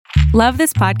Love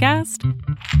this podcast?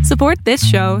 Support this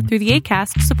show through the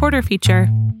Acast supporter feature.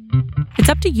 It's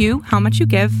up to you how much you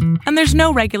give, and there's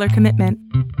no regular commitment.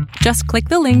 Just click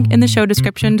the link in the show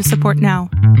description to support now.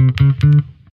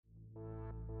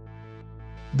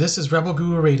 This is Rebel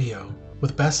Guru Radio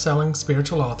with best-selling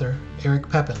spiritual author Eric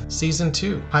Pepin, Season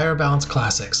 2, Higher Balance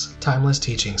Classics, Timeless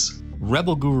Teachings.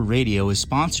 Rebel Guru Radio is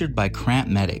sponsored by Cramp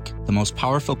Medic, the most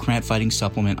powerful cramp fighting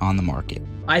supplement on the market.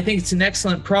 I think it's an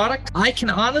excellent product. I can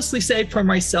honestly say for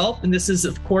myself, and this is,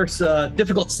 of course,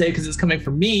 difficult to say because it's coming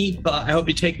from me, but I hope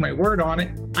you take my word on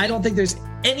it. I don't think there's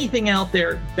anything out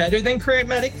there better than Cramp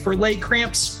Medic for leg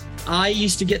cramps. I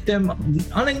used to get them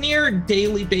on a near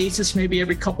daily basis, maybe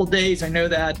every couple days. I know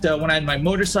that when I had my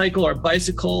motorcycle or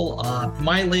bicycle,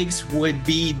 my legs would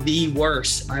be the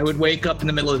worst. I would wake up in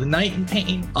the middle of the night in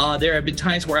pain. There have been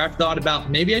times where I've thought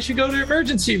about maybe I should go to the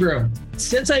emergency room.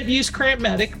 Since I've used Cramp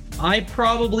Medic, I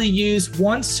probably use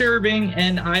one serving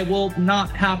and I will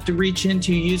not have to reach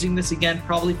into using this again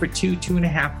probably for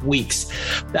 2.5 weeks.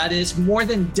 That is more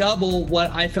than double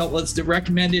what I felt was the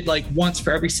recommended, like once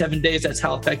for every 7 days. That's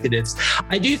how effective it is.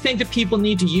 I do think that people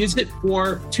need to use it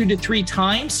for 2 to 3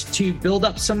 times to build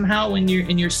up somehow in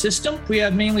your system. We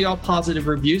have mainly all positive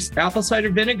reviews. Apple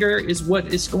cider vinegar is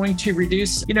what is going to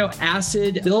reduce,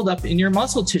 acid buildup in your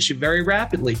muscle tissue very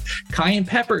rapidly. Cayenne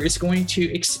pepper is going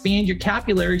to expand your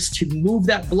capillaries to move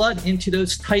that blood into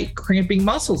those tight cramping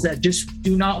muscles that just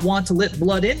do not want to let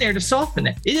blood in there to soften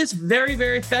it. It is very,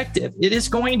 very effective. It is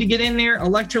going to get in there,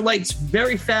 electrolytes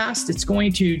very fast. It's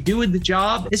going to do the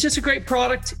job. It's just a great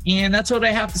product, and that's what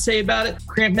I have to say about it.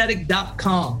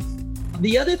 CrampMedic.com.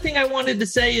 The other thing I wanted to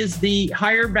say is the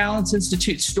Higher Balance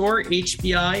Institute store,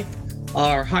 HBI,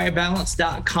 or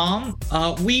higherbalance.com.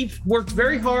 We've worked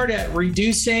very hard at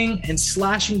reducing and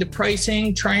slashing the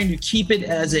pricing, trying to keep it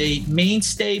as a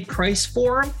mainstay price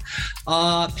for them.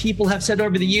 People have said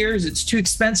over the years it's too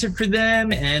expensive for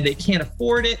them and they can't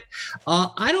afford it.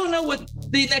 I don't know what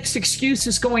the next excuse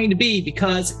is going to be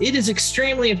because it is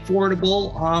extremely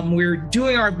affordable. We're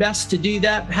doing our best to do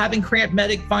that. Having Cramp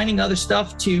Medic, finding other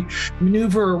stuff to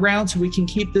maneuver around so we can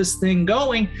keep this thing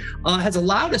going has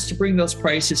allowed us to bring those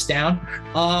prices down.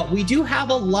 We do have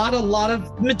a lot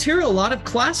of material, a lot of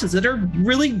classes that are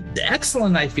really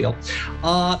excellent, I feel.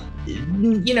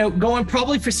 Going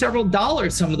probably for several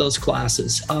dollars, some of those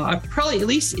classes. Probably at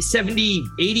least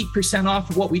 70-80% off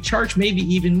of what we charge, maybe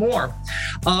even more.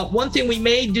 One thing we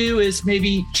may do is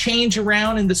maybe change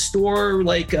around in the store,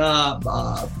 like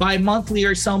bi-monthly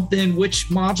or something, which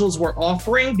modules we're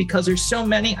offering, because there's so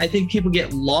many. I think people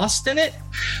get lost in it.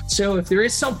 So if there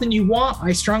is something you want,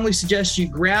 I strongly suggest you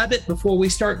grab it before we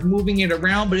start moving it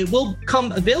around, but it will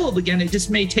come available again. It just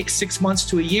may take 6 months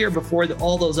to a year before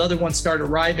all those other ones start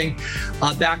arriving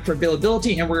back for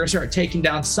availability, and we're going to start taking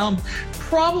down some,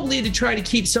 probably to try to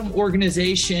keep some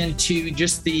organization to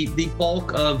just the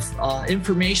bulk of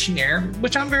information there,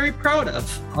 which I'm very proud of.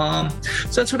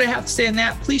 So that's what I have to say on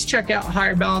that. Please check out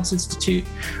Higher Balance Institute,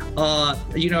 or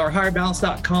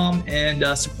higherbalance.com,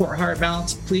 and support Higher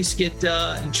Balance. Please get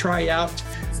and try out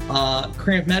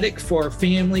Cramp Medic for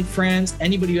family, friends,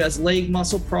 anybody who has leg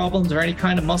muscle problems or any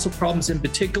kind of muscle problems in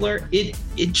particular. It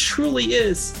truly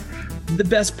is the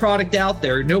best product out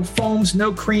there. No foams,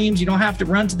 no creams. You don't have to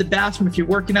run to the bathroom if you're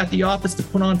working at the office to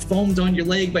put on foams on your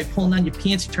leg by pulling on your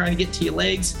pants and trying to get to your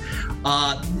legs.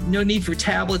 No need for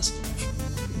tablets.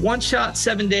 One shot,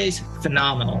 7 days,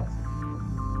 phenomenal.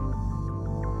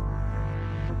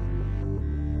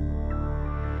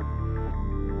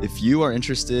 If you are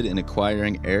interested in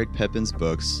acquiring Eric Pepin's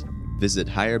books, visit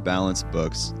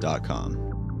higherbalancebooks.com.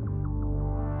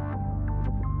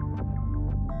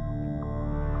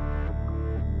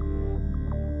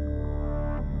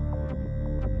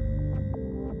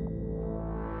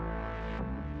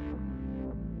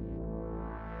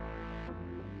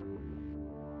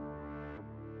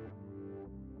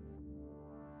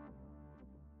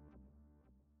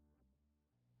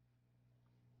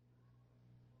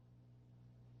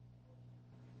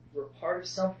 You're part of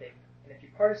something, and if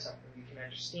you're part of something, you can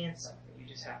understand something. You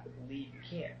just have to believe you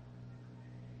can.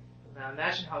 Now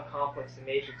imagine how complex the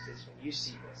matrix is when you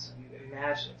see this. You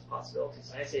imagine its possibilities.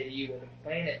 And I say to you, well, the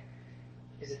planet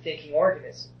is a thinking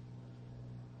organism.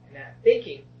 And that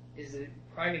thinking is a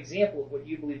prime example of what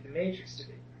you believe the matrix to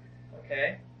be.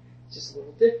 Okay? It's just a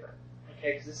little different.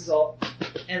 Okay? Because this is all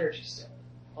energy still.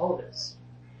 All of this.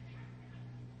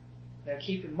 Now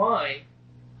keep in mind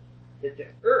that the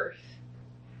Earth,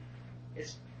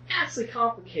 as vastly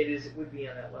complicated as it would be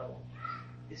on that level,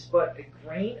 is but a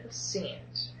grain of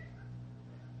sand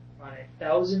on a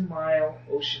 1,000-mile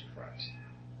ocean front.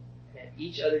 And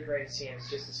each other grain of sand is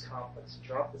just as complex.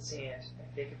 Drop the sand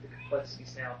and think of the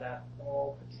complexities now of that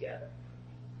all put together.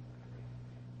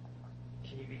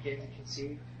 Can you begin to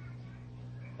conceive?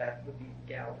 That would be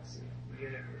the galaxy, the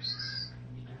universes,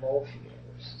 the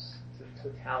multi-universes, the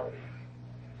totality.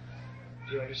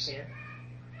 Do you understand?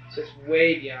 So it's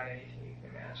way beyond anything you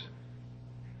can imagine.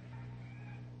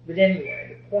 But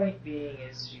anyway, the point being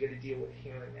is you got to deal with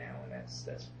here and now, and that's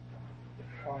the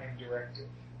prime directive.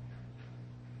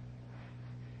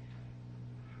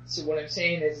 So what I'm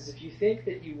saying is if you think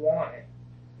that you want it,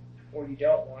 or you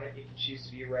don't want it, you can choose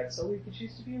to be a red cell, or you can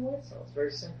choose to be a white cell. It's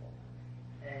very simple.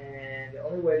 And the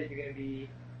only way that you're going to be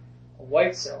a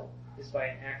white cell is by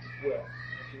an act of will.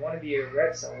 And if you want to be a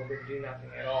red cell, well, then do nothing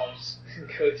at all. Just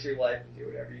go through life and do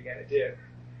whatever you're going to do.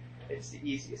 It's the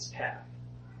easiest path.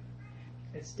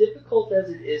 As difficult as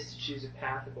it is to choose a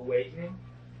path of awakening,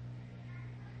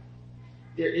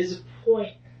 there is a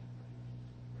point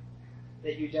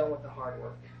that you're done with the hard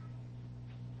work.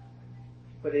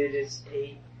 But it is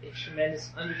a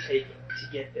tremendous undertaking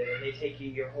to get there. It may take you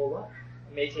your whole life.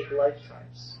 It may take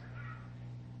lifetimes.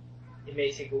 It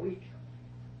may take a week.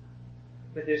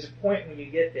 But there's a point when you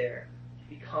get there,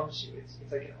 it becomes you. It's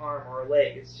like an arm or a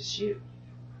leg. It's just you.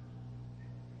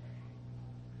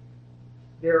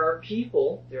 There are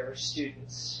people, there are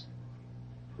students,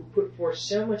 who put forth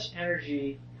so much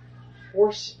energy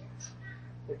forcing it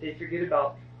that they forget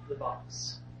about the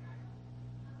box.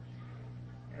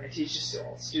 And I teach this to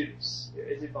all students. There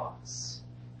is a box.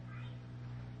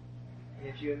 And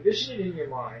if you envision it in your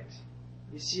mind,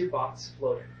 you see a box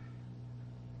floating.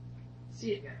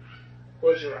 See it now.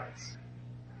 Close your eyes.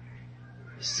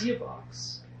 You see a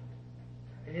box.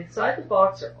 And inside the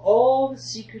box are all the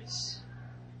secrets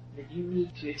that you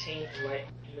need to attain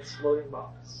enlightenment in this floating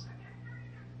box.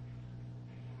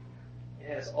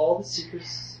 It has all the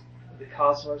secrets of the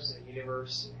cosmos and the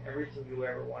universe and everything you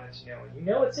ever wanted to know. And you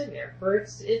know it's in there, for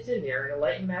it's in there, and a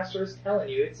enlightened master is telling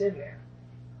you it's in there.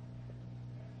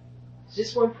 It's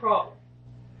just one problem.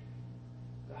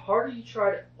 The harder you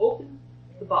try to open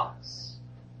the box,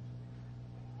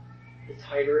 the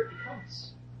tighter it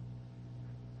becomes.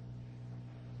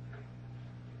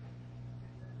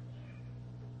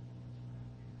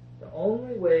 The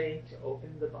only way to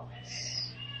open the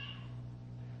box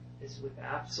is with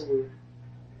absolute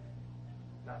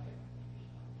nothing.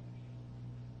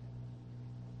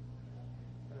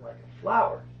 And like a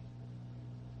flower,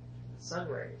 the sun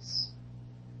rays,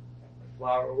 the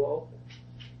flower will open.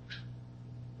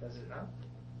 Does it not?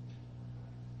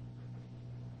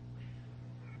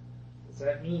 Does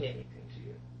that mean anything to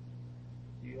you?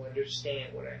 Do you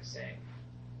understand what I'm saying?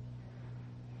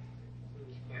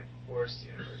 You can't force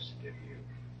the universe to give you.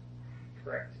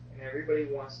 Correct. And everybody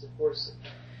wants to force it.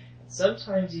 And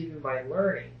sometimes even by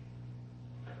learning,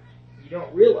 you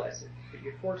don't realize it, but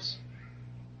you're forcing.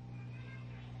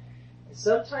 And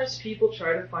sometimes people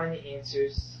try to find the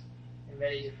answers in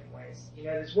many different ways. You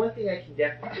know, there's one thing I can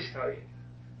definitely tell you.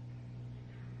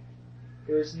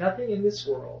 There is nothing in this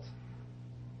world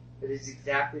that is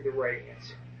exactly the right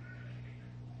answer.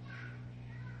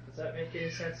 Does that make any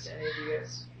sense to any of you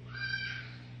guys?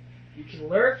 You can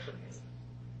learn from me,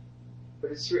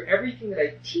 but it's through everything that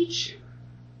I teach you,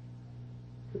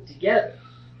 put together,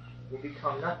 will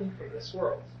become nothing from this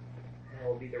world, and it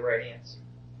will be the right answer.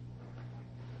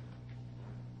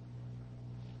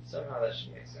 Somehow that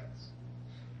should make sense.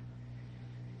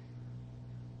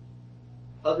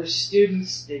 Other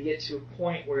students, they get to a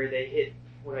point where they hit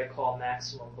what I call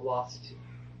maximum velocity.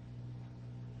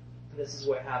 And this is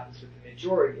what happens with the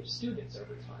majority of students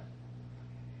over time.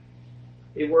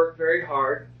 They work very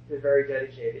hard, they're very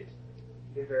dedicated,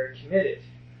 they're very committed,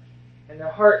 and their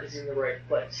heart is in the right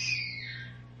place.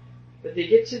 But they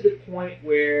get to the point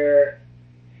where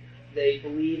they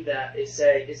believe that, they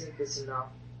say, isn't this enough?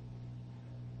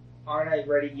 Aren't I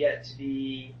ready yet to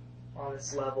be on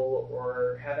this level,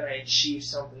 or haven't I achieved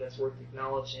something that's worth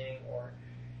acknowledging, or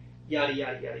yada,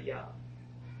 yada, yada, yada.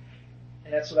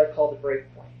 And that's what I call the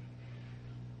break point.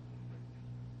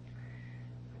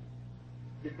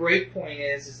 The break point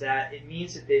is that it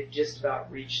means that they've just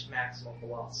about reached maximum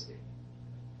velocity.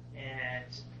 And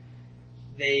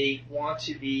they want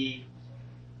to be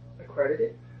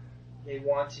accredited. They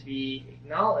want to be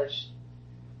acknowledged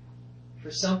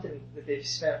for something that they've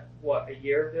spent, a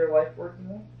year of their life working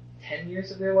on? 10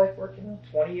 years of their life working on?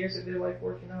 20 years of their life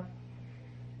working on?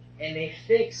 And they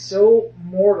think so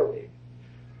mortally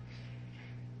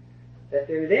that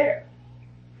they're there.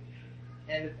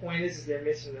 And the point is they're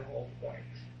missing the whole point.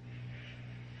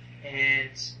 And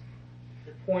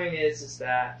the point is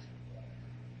that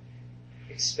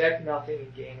expect nothing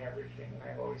and gain everything.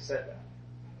 And I've always said that.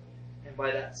 And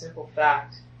by that simple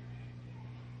fact,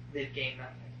 they've gained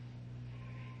nothing.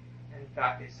 And in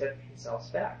fact, they set themselves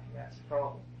back, and that's the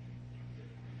problem.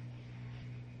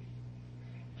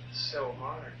 It's so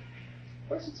hard. Of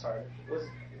course it's hard. If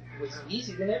it was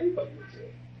easy, then everybody would do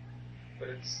it. But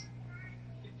it's,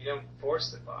 if you don't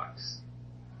force the box,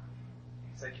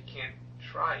 it's like you can't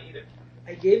try either.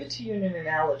 I gave it to you in an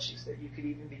analogy so that you could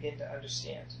even begin to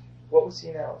understand. What was the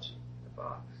analogy? The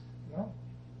box. No.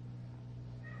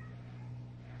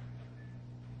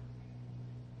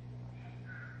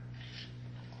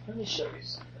 Let me show you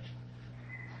something.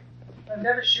 I've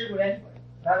never shared with anyone,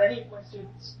 not any of my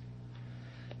students.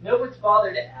 No one's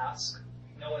bothered to ask.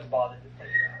 No one's bothered to think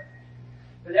about it.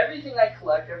 But everything I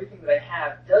collect, everything that I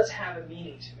have, does have a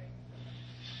meaning to me.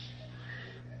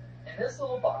 And this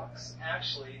little box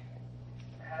actually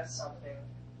has something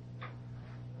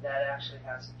that actually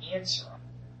has an answer on it.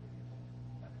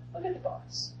 Look at the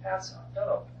box. Pass it on. Don't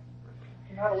open it.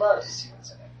 You're not allowed to see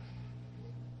what's in it.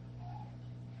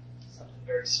 Something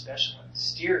very special and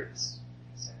mysterious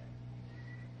is in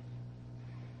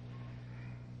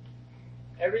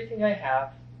it. Everything I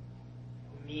have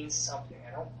means something.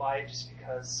 I don't buy it just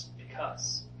because.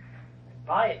 I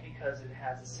buy it because it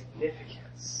has a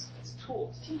significance. It's a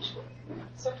tool to teach with.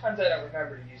 Sometimes I don't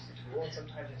remember to use the tool, and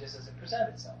sometimes it just doesn't present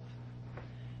itself.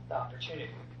 The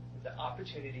opportunity. The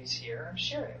opportunity's here, I'm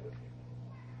sharing it with you.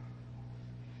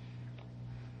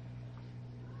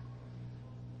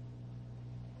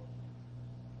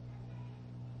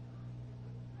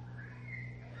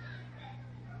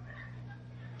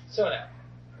 So now,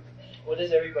 what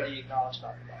does everybody acknowledge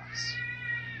about the box?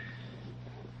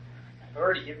 I've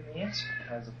already given the answer. It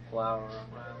has a flower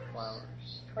around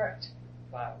flowers. Correct.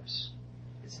 Flowers.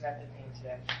 Isn't that the theme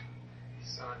today?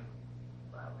 Sun.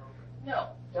 Flower over. No,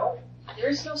 don't. There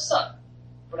is no sun.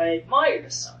 But I admire the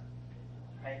sun.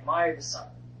 I admire the sun.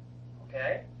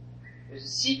 Okay? There's a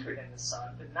secret in the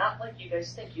sun, but not like you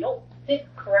guys think. You don't think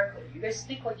correctly. You guys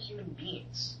think like human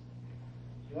beings.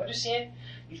 You understand?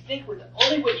 You think with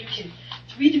only what you can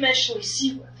three-dimensionally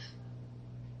see with.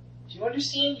 Do you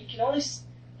understand? You can only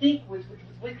think with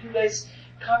what you guys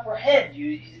comprehend.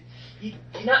 You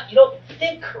don't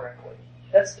think correctly.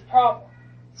 That's the problem.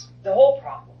 It's the whole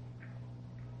problem.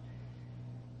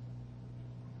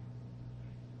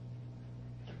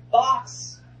 The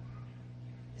box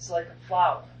is like a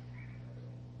flower.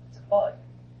 It's a bud.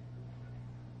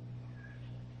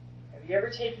 Have you ever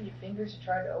taken your fingers and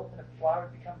tried to open a flower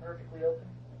to become perfectly open?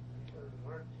 It doesn't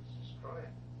work. Just destroy it.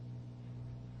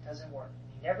 It doesn't work.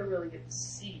 You never really get to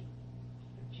see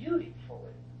the beauty fully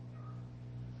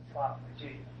of the flower, do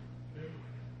you?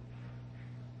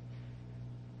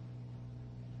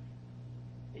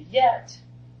 But yet,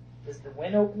 does the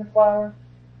wind open the flower?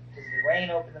 Does the rain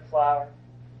open the flower?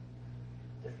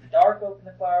 Does the dark open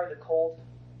the flower, the cold?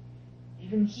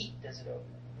 Even heat, does it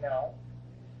open it? No.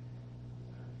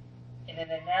 In an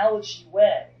analogy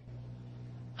way,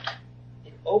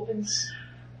 it opens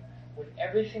when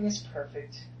everything is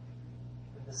perfect,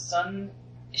 when the sun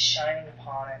is shining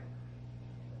upon it,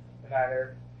 no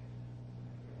matter.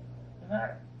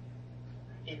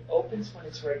 It opens when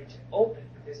it's ready to open,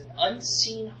 but there's an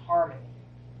unseen harmony.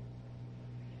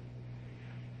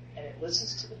 And it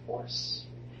listens to the force.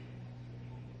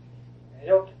 And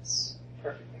it opens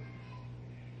perfectly.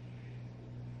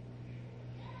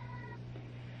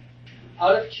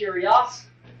 Out of curiosity,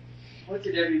 what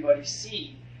did everybody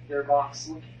see their box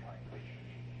looking like?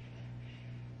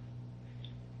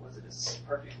 Was it a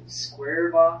perfectly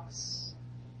square box?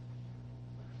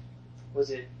 Was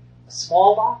it a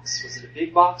small box? Was it a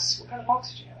big box? What kind of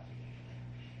box did you have?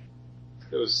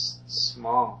 It was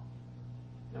small.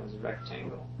 It was a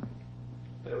rectangle.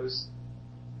 But it was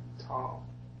tall.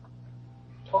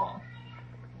 Tall.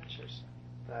 Sure.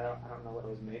 But I don't know what it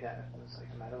was made out of. It was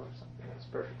like metal or something. It was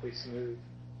perfectly smooth.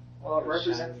 Well, it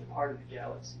represents the part of the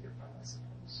galaxy you're from, I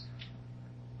suppose.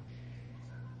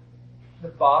 The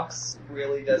box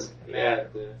really doesn't matter.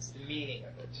 It's the meaning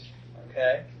of it.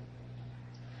 Okay?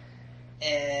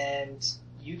 And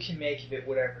you can make of it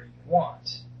whatever you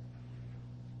want.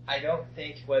 I don't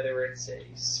think whether it's a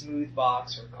smooth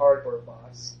box or a cardboard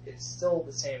box, it's still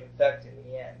the same effect in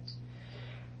the end.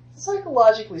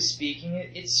 Psychologically speaking,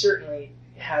 it certainly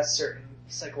has certain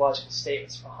psychological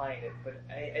statements behind it, but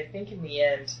I think in the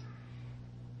end,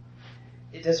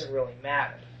 it doesn't really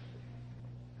matter.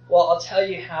 Well, I'll tell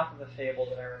you half of a fable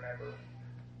that I remember.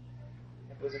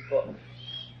 It was a book.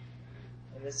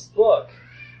 And this book,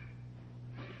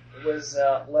 it was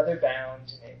leather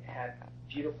bound, and it had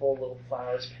beautiful little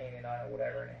flowers painted on it,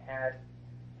 whatever, and it had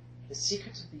the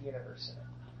secrets of the universe in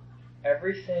it.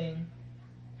 Everything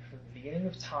from the beginning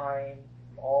of time,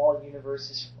 all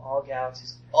universes, from all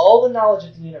galaxies. All the knowledge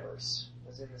of the universe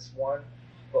was in this one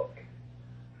book.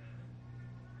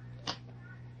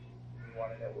 You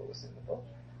want to know what was in the book?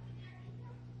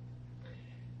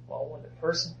 Well, when the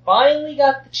person finally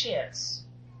got the chance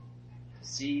to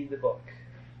see the book,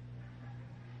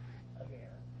 a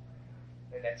mirror.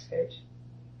 The next page,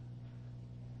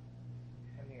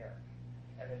 a mirror.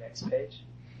 And the next page,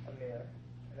 a mirror.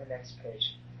 And the next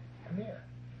page, a mirror.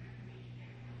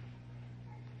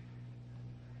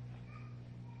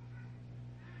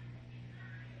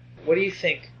 What do you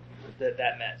think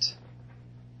that meant?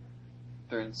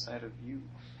 They're inside of you.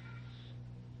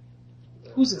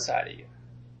 Who's inside of you?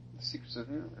 The secrets of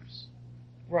the universe.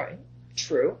 Right.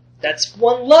 True. That's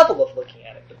one level of looking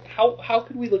at it. But how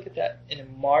could we look at that in a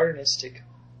modernistic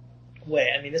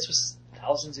way? I mean, this was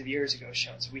thousands of years ago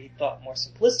shown, so we thought more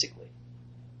simplistically.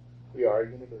 We are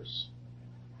a universe.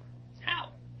 How?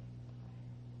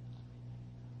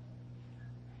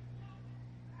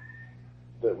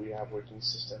 That we have working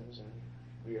systems, and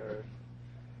we are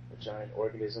a giant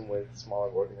organism with smaller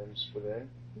organisms within.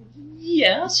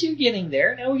 Yeah, so you're getting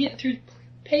there. Now we're getting through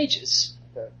pages.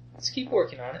 Okay. Let's keep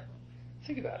working on it.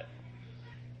 Think about it.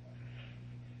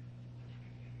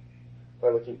 By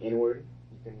looking inward,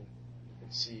 you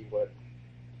can see what.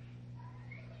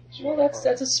 Well,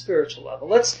 that's a spiritual level.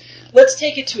 Let's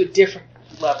take it to a different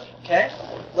level, okay?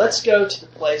 Let's go to the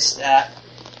place that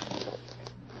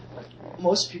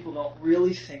most people don't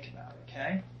really think about,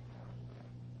 okay?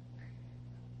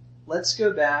 Let's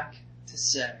go back to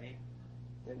say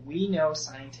that we know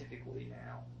scientifically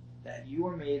now that you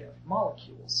are made of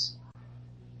molecules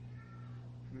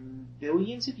from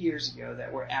billions of years ago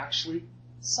that were actually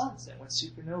suns that went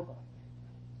supernova.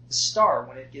 The star,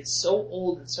 when it gets so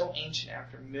old and so ancient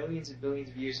after millions and billions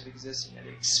of years of existing that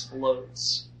it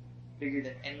explodes, bigger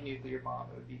than any nuclear bomb.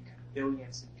 It would be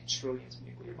billions and trillions of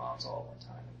nuclear bombs all at one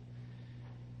time.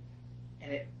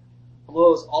 And it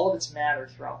blows all of its matter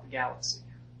throughout the galaxy.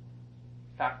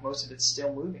 In fact, most of it's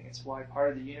still moving. It's why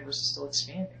part of the universe is still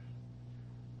expanding.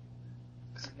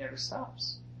 Because it never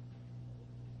stops.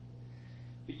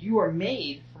 But you are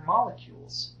made from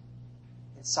molecules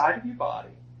inside of your body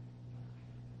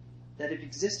that have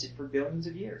existed for billions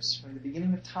of years, from the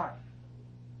beginning of time.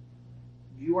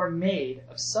 You are made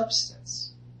of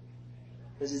substance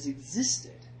that has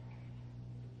existed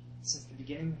since the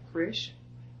beginning of creation.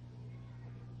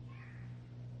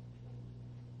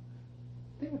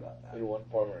 Think about that. In one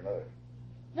form or another.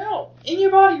 No, in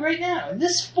your body right now, in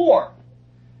this form.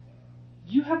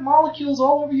 You have molecules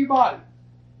all over your body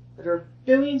that are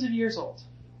billions of years old.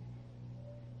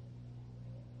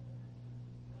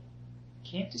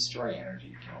 You can't destroy energy,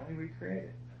 you can only recreate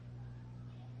it.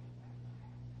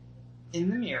 In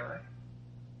the mirror,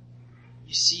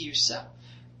 you see yourself.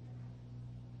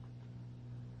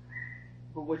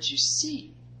 But what you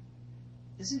see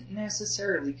isn't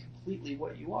necessarily completely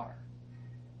what you are.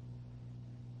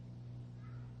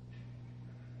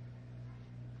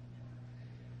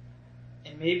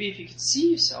 And maybe if you could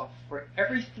see yourself for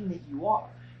everything that you are.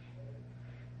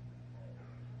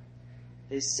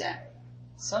 They say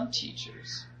some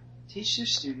teachers teach their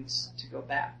students to go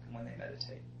back when they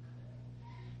meditate.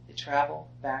 They travel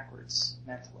backwards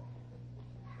mentally.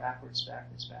 Backwards,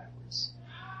 backwards, backwards.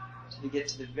 So they get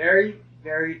to the very,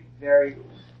 very, very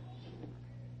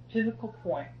pivotal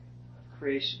point of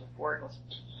creation before it goes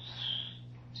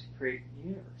to create the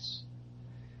universe.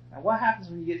 Now what happens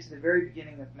when you get to the very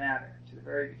beginning of matter, to the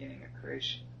very beginning of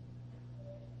creation?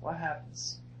 What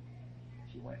happens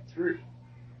if you went through?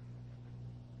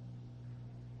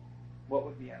 What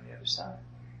would be on the other side?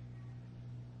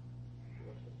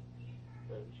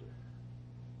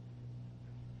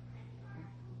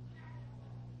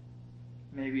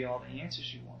 Maybe all the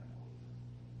answers you want to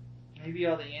know. Maybe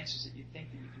all the answers that you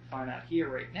think that you can find out here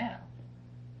right now.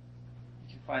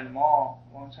 You can find them all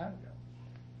a long time ago.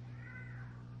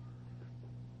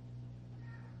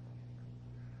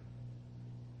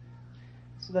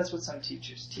 So that's what some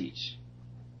teachers teach.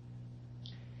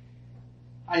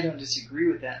 I don't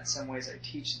disagree with that. In some ways I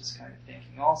teach this kind of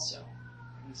thinking also.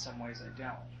 In some ways I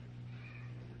don't.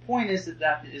 The point is that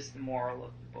that is the moral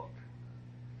of the book.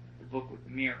 The book with the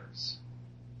mirrors.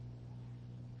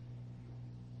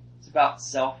 It's about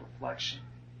self-reflection.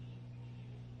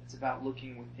 It's about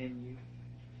looking within you.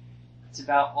 It's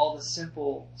about all the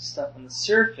simple stuff on the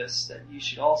surface that you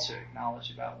should also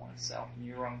acknowledge about oneself and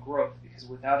your own growth, because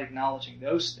without acknowledging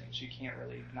those things, you can't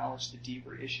really acknowledge the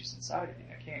deeper issues inside of you,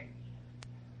 can you?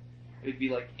 It would be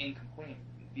like incomplete.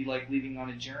 It would be like leaving on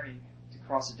a journey to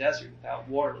cross a desert without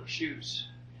water or shoes,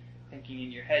 thinking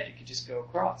in your head you could just go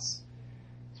across.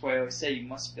 It's That's why I always say you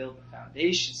must build the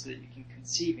foundation so that you can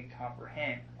conceive and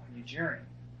comprehend on your journey.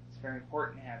 It's very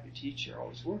important to have your teacher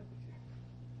always work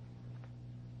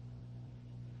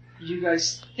with you. You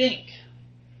guys think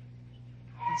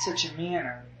in such a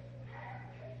manner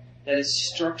that is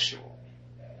structural.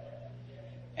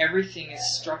 Everything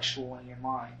is structural in your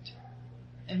mind.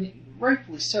 And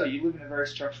rightfully so. You live in a very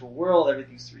structural world.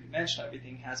 Everything's three-dimensional.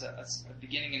 Everything has a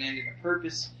beginning and end and a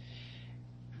purpose.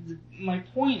 My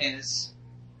point is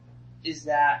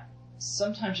that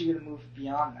sometimes you got to move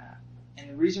beyond that. And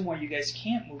the reason why you guys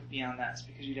can't move beyond that is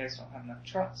because you guys don't have enough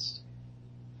trust.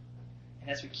 And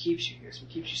that's what keeps you here. It's what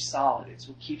keeps you solid. It's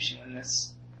what keeps you in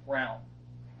this realm,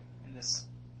 in this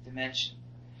dimension.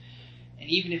 And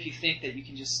even if you think that you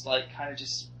can just kind of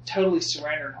just totally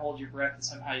surrender and hold your breath and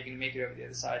somehow you're going to make it over the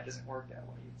other side, it doesn't work that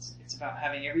way. It's about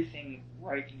having everything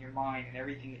right in your mind and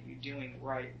everything that you're doing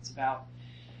right. It's about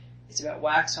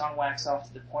wax on, wax off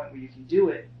to the point where you can do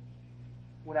it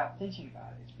without thinking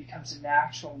about it. It becomes a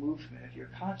natural movement of your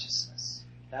consciousness.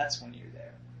 That's when you're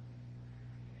there.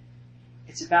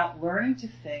 It's about learning to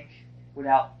think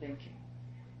without thinking.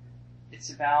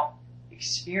 It's about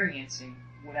experiencing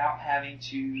without having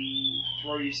to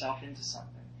throw yourself into something.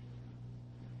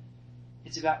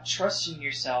 It's about trusting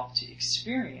yourself to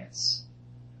experience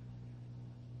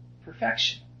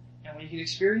perfection. And when you can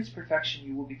experience perfection,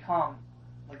 you will become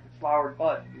like the flowered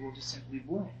bud. You will just simply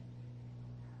bloom.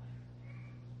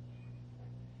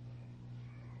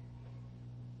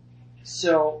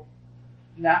 So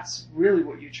that's really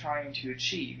what you're trying to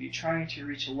achieve. You're trying to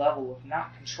reach a level of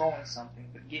not controlling something,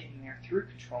 but getting there through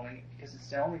controlling it, because it's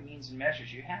the only means and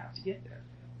measures you have to get there.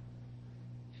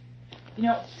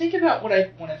 Think about what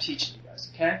I'm teaching you guys,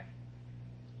 okay?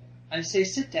 I say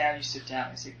sit down, you sit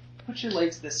down. I say put your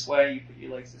legs this way, you put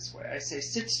your legs this way. I say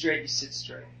sit straight, you sit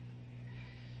straight.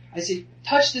 I say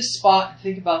touch this spot and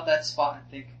think about that spot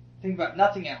and think about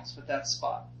nothing else but that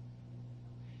spot.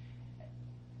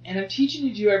 And I'm teaching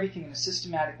you to do everything in a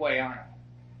systematic way, aren't I?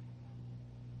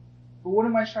 But what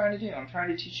am I trying to do? I'm trying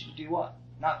to teach you to do what?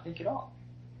 Not think at all.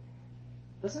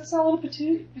 Doesn't it sound a little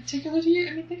particular to you?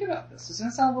 I mean, think about this. Doesn't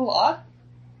it sound a little odd?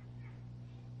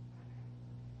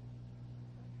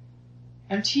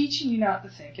 I'm teaching you not to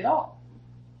think at all.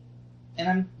 And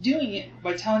I'm doing it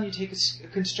by telling you to take a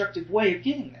constructive way of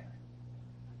getting there.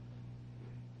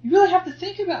 You really have to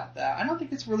think about that. I don't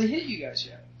think it's really hit you guys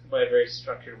yet. By a very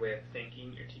structured way of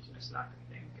thinking, you're teaching us not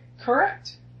to think.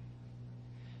 Correct.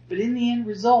 But in the end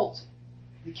result,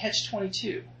 the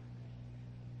catch-22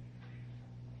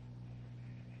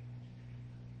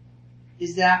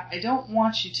 is that I don't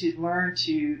want you to learn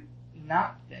to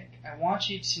not think. I want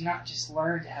you to not just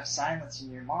learn to have silence in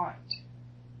your mind.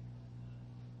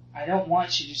 I don't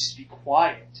want you to just be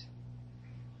quiet.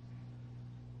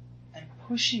 I'm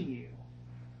pushing you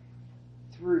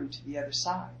through to the other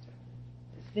side.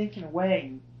 Think in a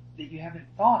way that you haven't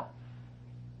thought of.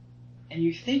 And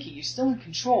you're thinking, you're still in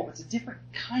control, but it's a different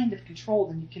kind of control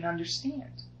than you can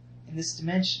understand in this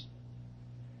dimension.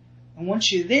 And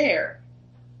once you're there,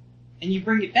 and you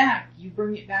bring it back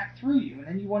through you, and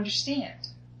then you understand.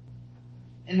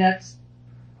 And that's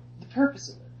the purpose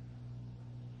of it.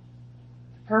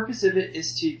 The purpose of it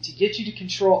is to get you to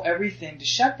control everything, to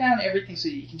shut down everything so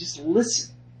that you can just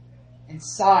listen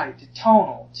inside, to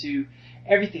tonal, to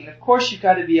everything. And of course, you've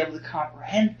got to be able to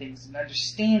comprehend things and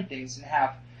understand things and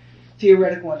have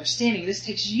theoretical understanding. This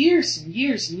takes years and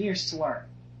years and years to learn.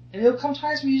 And there'll come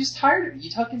times when you're just tired of it. You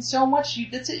tuck in so much,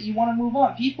 that's it, you want to move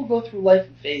on. People go through life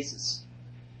in phases.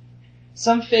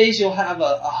 Some phase you'll have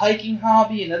a hiking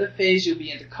hobby, another phase you'll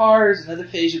be into cars, another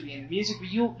phase you'll be into music, but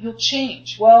you'll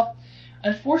change. Well,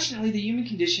 unfortunately, the human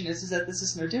condition is that this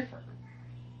is no different.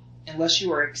 Unless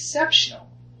you are exceptional,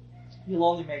 you'll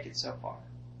only make it so far.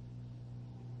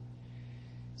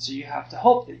 So you have to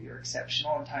hope that you're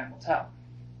exceptional, and time will tell.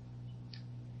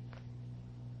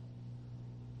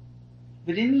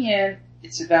 But in the end,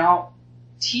 it's about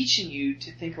teaching you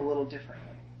to think a little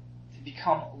differently, to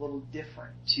become a little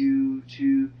different,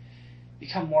 to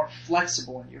become more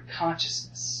flexible in your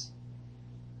consciousness.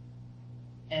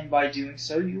 And by doing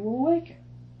so, you will awaken.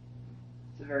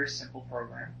 It's a very simple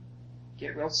program.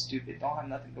 Get real stupid, don't have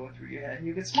nothing going through your head, and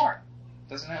you get smart.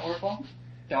 Doesn't that work well?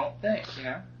 Don't think,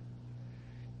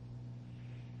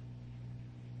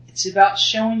 It's about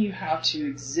showing you how to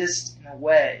exist in a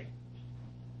way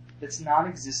that's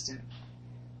non-existent,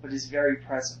 but is very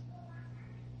present.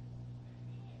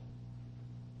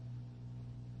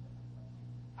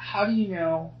 How do you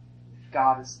know if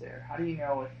God is there? How do you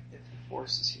know if the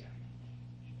Force is here?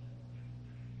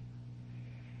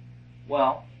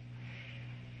 Well,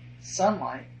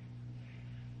 sunlight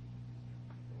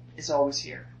is always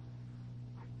here.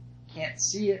 Can't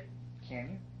see it,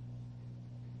 can you?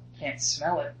 Can't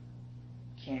smell it.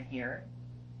 Can't hear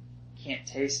it. Can't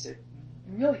taste it.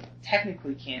 You really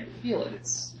technically can't feel it.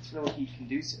 It's really heat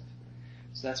conducive.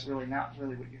 So that's really not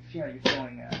really what you're feeling. You're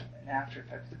feeling an after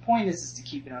effect. The point is to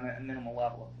keep it on a minimal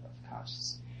level of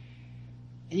consciousness.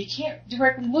 And you can't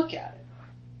directly look at it.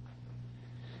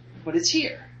 But it's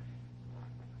here.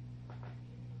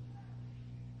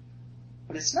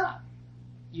 But it's not.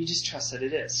 You just trust that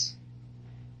it is.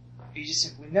 You just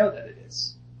simply know that it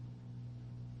is.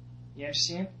 You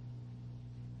understand?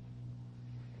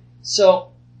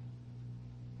 So,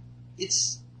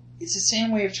 it's the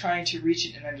same way of trying to reach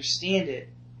it and understand it,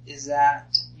 is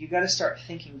that you got to start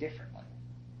thinking differently.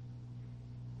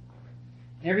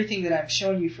 And everything that I'm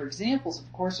showing you for examples,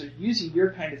 of course, are using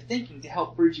your kind of thinking to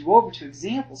help bridge you over to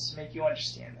examples to make you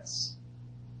understand this.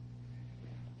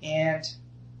 And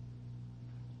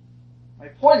my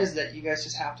point is that you guys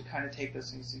just have to kind of take those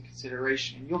things into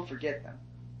consideration, and you'll forget them.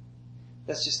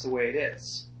 That's just the way it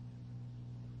is.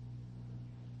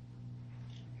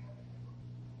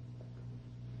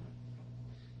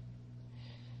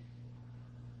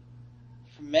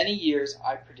 For many years,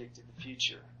 I predicted the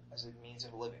future as a means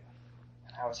of living,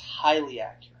 and I was highly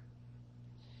accurate.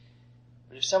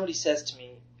 But if somebody says to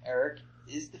me, Eric,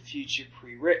 is the future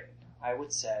pre-written? I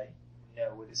would say,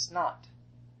 no, it is not.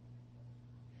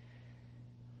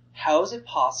 How is it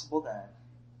possible then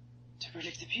to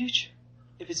predict the future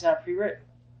if it's not pre-written?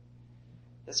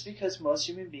 That's because most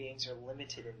human beings are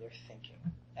limited in their thinking,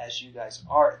 as you guys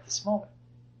are at this moment.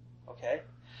 Okay?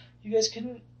 You guys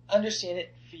couldn't understand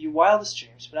it for your wildest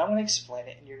dreams, but I'm going to explain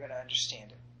it and you're going to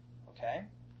understand it. Okay?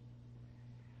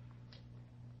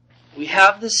 We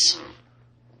have this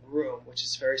room, which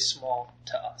is very small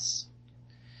to us.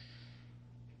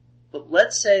 But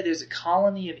let's say there's a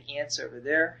colony of ants over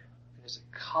there, and there's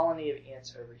a colony of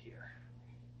ants over here.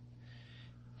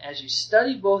 As you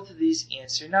study both of these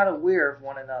ants, you're not aware of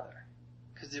one another,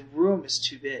 because the room is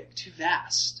too big, too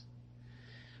vast.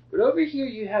 But over here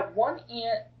you have one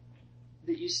ant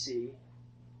that you see,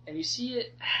 and you see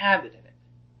a habit in it.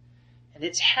 And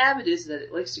its habit is that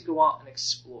it likes to go out and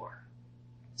explore.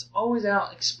 It's always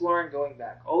out exploring, going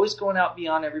back. Always going out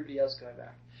beyond everybody else going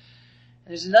back.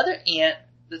 And there's another ant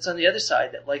that's on the other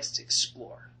side that likes to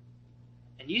explore.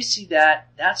 And you see that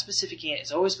specific ant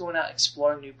is always going out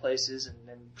exploring new places and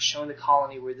then showing the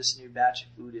colony where this new batch of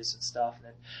food is and stuff and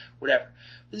then whatever.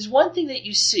 But there's one thing that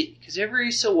you see, because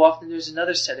every so often there's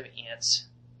another set of ants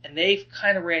and they've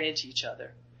kind of ran into each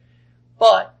other.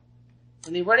 But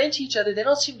when they run into each other, they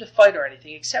don't seem to fight or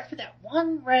anything, except for that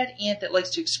one red ant that likes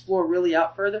to explore really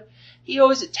out further. He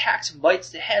always attacks and bites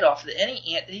the head off of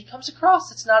any ant that he comes across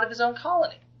that's not of his own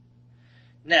colony.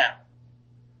 Now,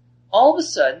 all of a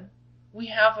sudden, we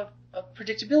have a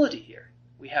predictability here.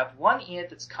 We have one ant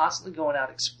that's constantly going out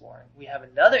exploring. We have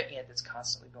another ant that's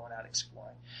constantly going out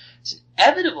exploring. It's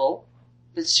inevitable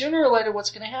that sooner or later what's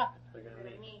going to happen? They're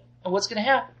going to meet. And what's going to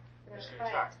happen? They're going to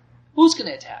attack. Who's going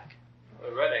to attack?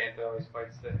 The red ant always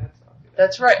bites their heads off.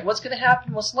 That's right. What's going to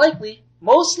happen most likely,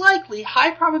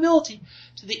 high probability,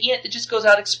 to the ant that just goes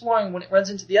out exploring when it runs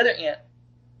into the other ant?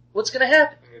 What's going to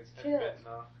happen? It's bitten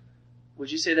off.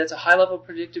 Would you say that's a high level of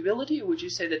predictability, or would you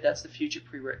say that that's the future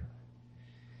pre-written?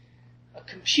 A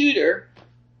computer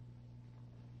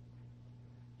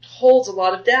holds a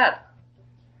lot of data.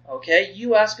 Okay,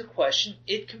 you ask a question,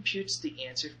 it computes the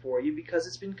answer for you because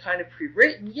it's been kind of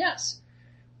pre-written, yes.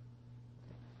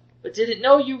 But did it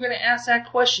know you were going to ask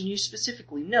that question, you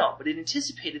specifically? No, but it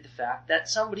anticipated the fact that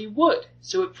somebody would.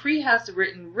 So it pre-has the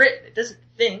written. It doesn't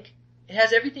think. It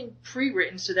has everything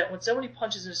pre-written so that when somebody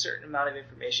punches in a certain amount of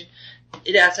information,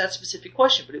 it asks that specific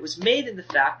question. But it was made in the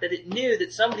fact that it knew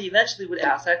that somebody eventually would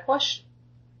ask that question.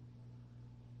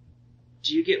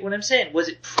 Do you get what I'm saying? Was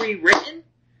it pre-written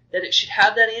that it should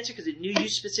have that answer because it knew you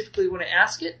specifically want to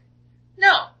ask it?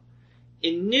 No.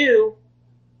 It knew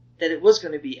that it was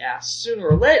going to be asked sooner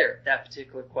or later, that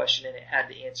particular question, and it had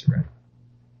the answer ready.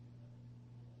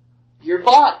 Your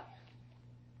body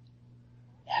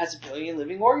has 1 billion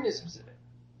living organisms in it.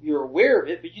 You're aware of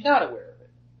it, but you're not aware of it.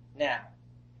 Now,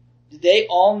 do they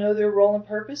all know their role and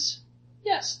purpose?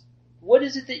 Yes. What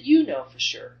is it that you know for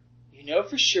sure? You know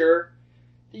for sure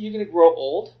that you're going to grow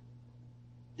old,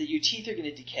 that your teeth are going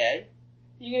to decay,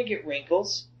 that you're going to get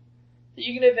wrinkles, that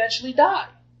you're going to eventually die.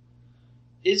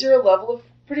 Is there a level of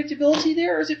predictability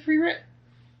there, or is it pre-written?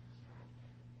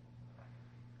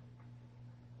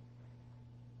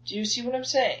 Do you see what I'm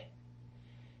saying?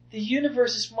 The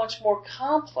universe is much more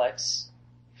complex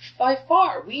by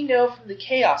far. We know from the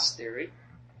chaos theory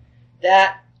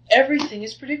that everything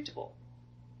is predictable.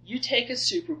 You take a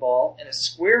super ball in a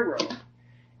square room,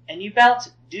 and you bounce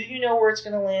it. Do you know where it's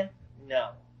going to land? No.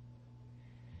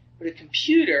 But a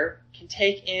computer can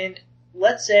take in,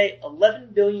 let's say, 11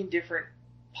 billion different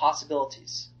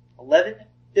possibilities. 11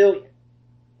 billion.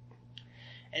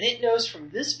 And it knows from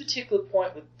this particular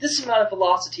point with this amount of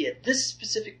velocity at this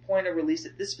specific point of release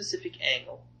at this specific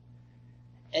angle.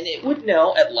 And it would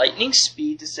know at lightning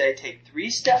speed to say, take 3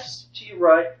 steps to your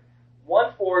right,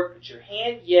 1 forward, put your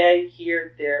hand, yay,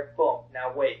 here, there, boom.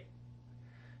 Now wait.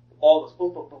 The ball goes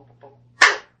boom, boom, boom, boom, boom, boom,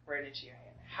 right into your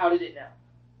hand. How did it know?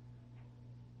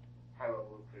 High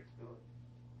level of predictability.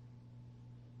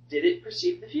 Did it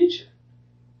perceive the future?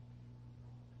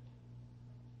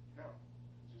 No.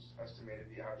 Just estimated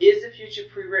the outcome. Is the future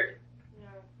pre-written?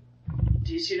 No.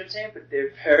 Do you see what I'm saying? But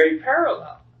they're very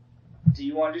parallel. Do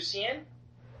you understand?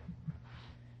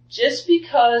 Just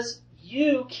because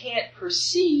you can't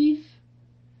perceive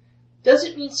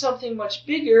doesn't mean something much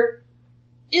bigger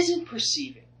isn't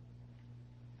perceiving.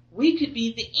 We could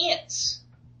be the ants.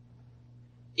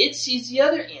 It sees the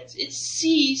other ants. It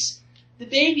sees the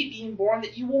baby being born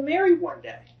that you will marry one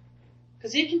day.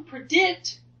 Because it can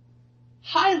predict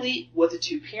highly what the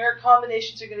 2 parent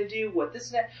combinations are going to do, what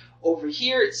this and that. Over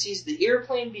here, it sees the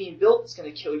airplane being built that's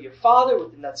going to kill your father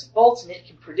with the nuts and bolts, and it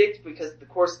can predict because of the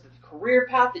course of the career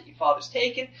path that your father's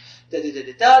taken.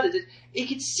 It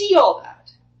can see all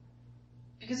that.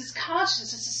 Because its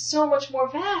consciousness is so much more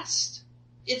vast.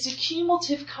 It's a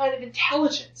cumulative kind of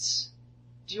intelligence.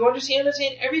 Do you understand what I'm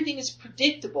saying? Everything is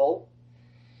predictable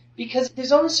because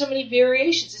there's only so many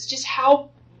variations. It's just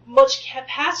how much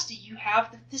capacity you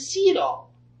have to see it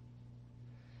all.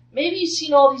 Maybe you've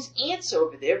seen all these ants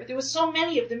over there, but there were so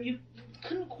many of them you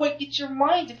couldn't quite get your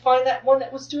mind to find that one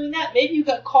that was doing that. Maybe you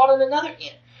got caught on another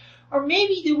ant. Or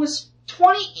maybe there was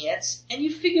 20 ants and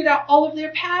you figured out all of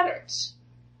their patterns.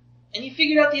 And you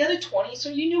figured out the other 20, so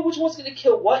you knew which one's going to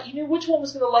kill what. You knew which one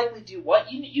was going to likely do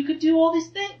what. You could do all these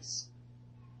things.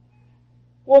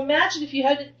 Well, imagine if you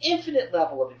had an infinite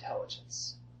level of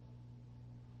intelligence.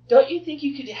 Don't you think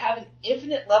you could have an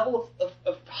infinite level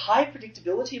of high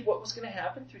predictability of what was going to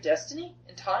happen through destiny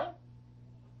and time?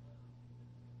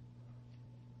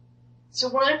 So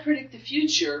when I predict the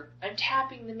future, I'm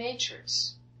tapping the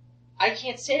matrix. I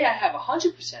can't say I have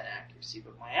 100% accuracy,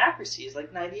 but my accuracy is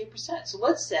like 98%. So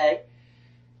let's say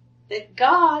that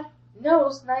God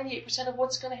knows 98% of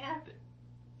what's going to happen.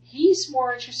 He's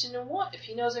more interested in what if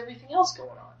he knows everything else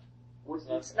going on?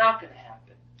 What's not going to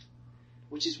happen?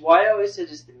 Which is why I always said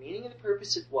is the meaning and the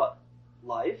purpose of what?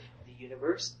 Life, the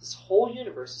universe, this whole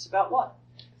universe is about what?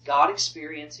 God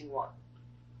experiencing what?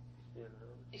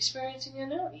 Experiencing the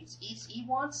unknown.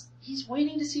 He's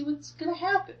waiting to see what's going to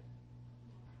happen.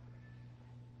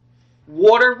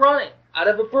 Water running out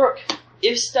of a brook.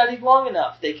 If studied long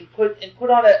enough, they can put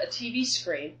on a TV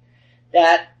screen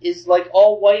that is like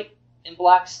all white and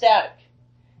black static.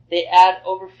 They add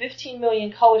over 15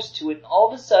 million colors to it, and all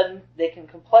of a sudden they can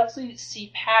complexly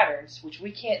see patterns, which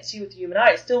we can't see with the human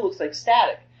eye. It still looks like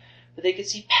static. But they can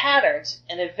see patterns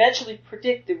and eventually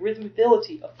predict the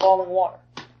rhythmability of falling water.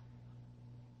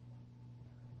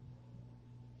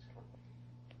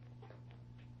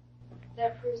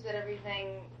 That proves that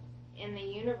everything in the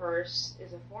universe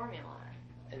is a formula.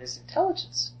 And is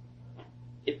intelligence.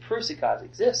 It proves that God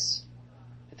exists.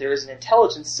 That there is an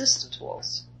intelligence system to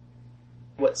us.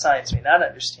 What science may not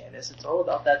understand is it's all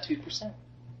about that 2%.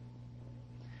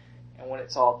 And when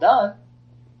it's all done,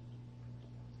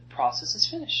 the process is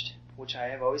finished. Which I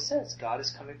have always said, God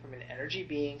is coming from an energy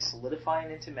being,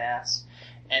 solidifying into mass,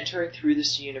 entering through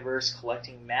this universe,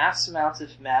 collecting mass amounts of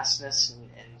massness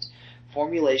and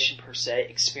formulation per se,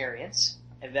 experience.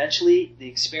 Eventually, the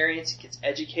experience gets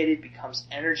educated, becomes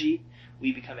energy.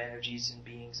 We become energies and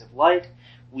beings of light.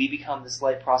 We become this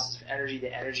light process of energy.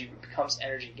 The energy becomes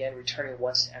energy again, returning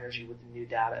once to energy with the new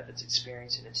data of its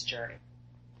experience and its journey.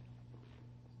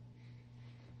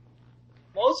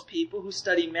 Most people who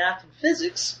study math and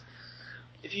physics,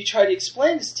 if you try to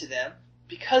explain this to them,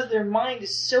 because their mind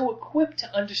is so equipped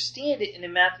to understand it in a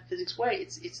math and physics way,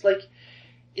 it's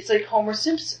like Homer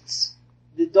Simpson's.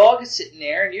 The dog is sitting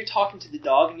there, and you're talking to the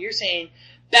dog, and you're saying,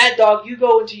 "Bad dog, you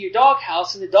go into your dog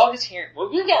house," and the dog is hearing,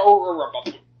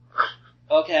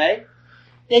 okay?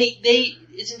 They,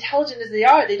 as intelligent as they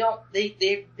are,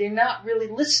 they're not really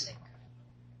listening.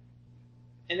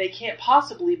 And they can't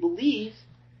possibly believe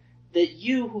that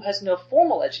you, who has no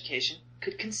formal education,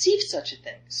 could conceive such a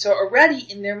thing. So already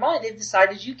in their mind, they've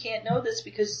decided you can't know this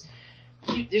because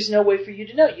there's no way for you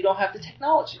to know. You don't have the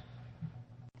technology.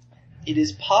 It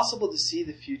is possible to see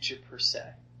the future per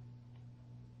se.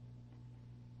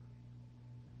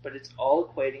 But it's all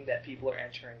equating that people are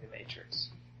entering the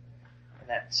matrix. And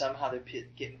that somehow they're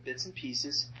getting bits and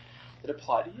pieces. that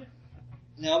apply to you.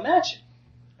 Now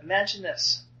imagine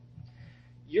this.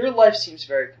 Your life seems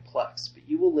very complex, but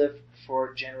you will live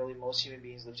for, generally, most human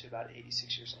beings live to about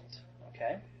 86 years old.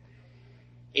 Okay?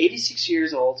 86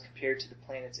 years old compared to the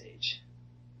planet's age,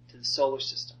 to the solar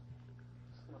system,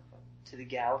 to the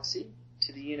galaxy,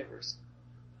 to the universe.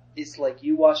 It's like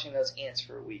you watching those ants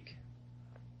for a week.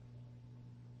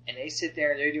 And they sit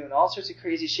there and they're doing all sorts of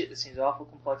crazy shit that seems awful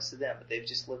complex to them, but they've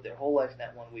just lived their whole life in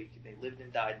that 1 week. They lived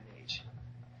and died in age.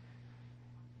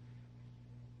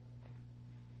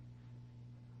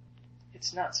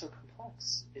 It's not so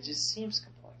complex. It just seems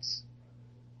complex.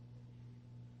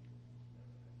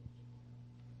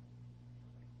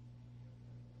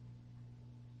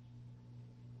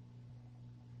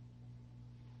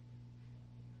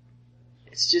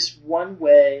 It's just one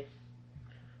way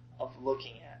of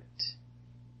looking at it.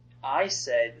 I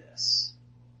say this.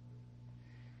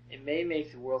 It may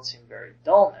make the world seem very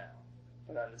dull now,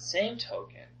 but on the same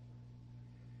token,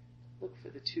 look for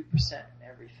the 2% in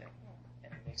everything,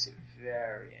 and it makes it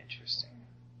very interesting.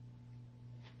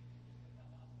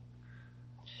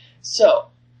 So,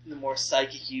 the more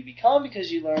psychic you become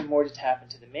because you learn more to tap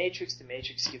into the matrix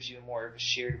gives you more of a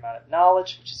shared amount of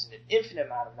knowledge, which is an infinite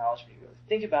amount of knowledge when you really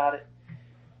think about it.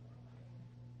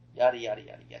 Yada, yada,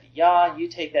 yada, yada, yada. You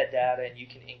take that data and you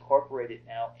can incorporate it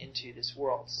now into this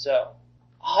world. So,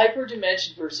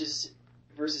 hyperdimension versus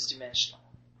dimensional.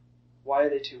 Why are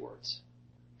they two words?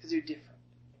 Because they're different.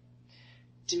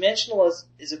 Dimensional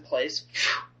is a place,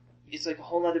 it's like a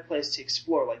whole other place to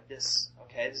explore, like this.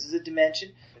 Okay, this is a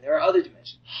dimension, and there are other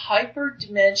dimensions.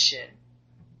 Hyperdimension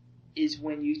is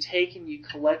when you take and you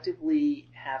collectively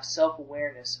have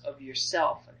self-awareness of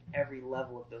yourself at every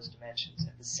level of those dimensions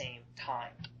at the same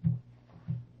time.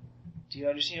 Do you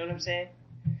understand what I'm saying?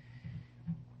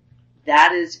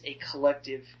 That is a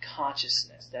collective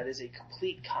consciousness. That is a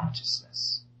complete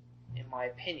consciousness, in my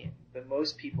opinion. But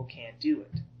most people can't do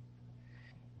it.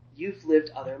 You've lived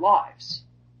other lives.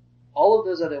 All of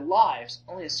those other lives,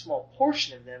 only a small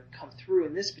portion of them come through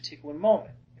in this particular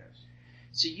moment. Yes.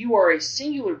 So you are a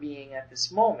singular being at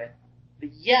this moment,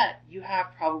 but yet you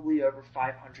have probably over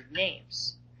 500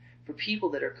 names for people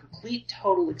that are complete,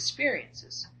 total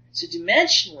experiences. So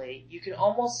dimensionally, you can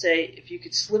almost say, if you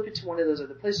could slip into one of those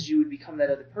other places, you would become that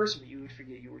other person, but you would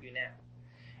forget you were you now.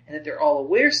 And that they're all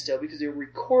aware still because they're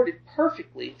recorded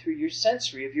perfectly through your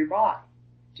sensory of your body.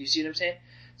 Do you see what I'm saying?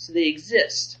 So they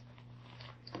exist.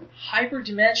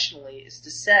 Hyperdimensionally is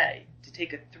to say, to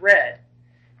take a thread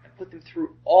and put them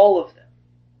through all of them.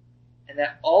 And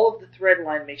that all of the thread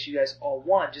line makes you guys all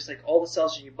one, just like all the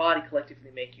cells in your body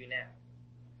collectively make you now.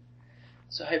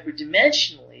 So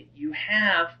hyperdimensionally, you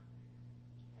have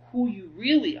who you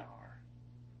really are,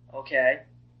 okay,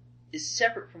 is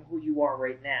separate from who you are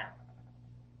right now.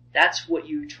 That's what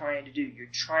you're trying to do. You're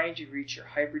trying to reach your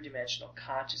hyperdimensional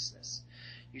consciousness.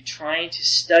 You're trying to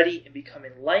study and become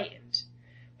enlightened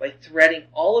by threading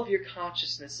all of your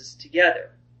consciousnesses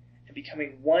together and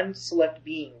becoming one select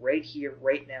being right here,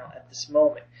 right now, at this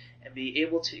moment, and be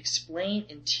able to explain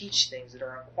and teach things that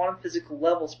are on quantum physical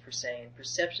levels, per se, and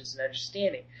perceptions and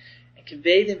understanding, and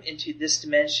convey them into this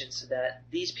dimension so that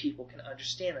these people can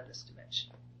understand on this dimension.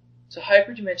 So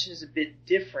hyperdimension is a bit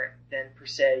different than, per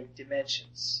se,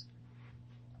 dimensions.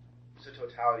 It's the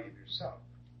totality of yourself.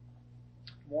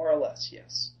 More or less,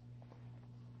 yes.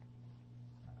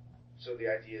 So the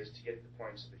idea is to get to the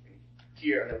point so that you can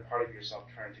hear another part of yourself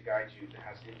trying to guide you that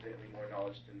has infinitely more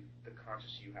knowledge than the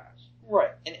conscious you has.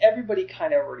 Right, and everybody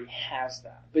kind of already has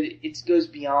that, but it goes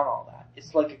beyond all that.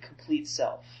 It's like a complete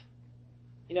self.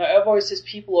 You know, I've always said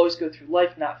people always go through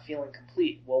life not feeling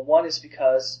complete. Well, one is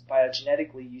because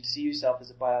biogenetically you see yourself as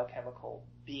a biochemical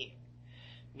being,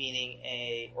 meaning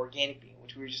a organic being,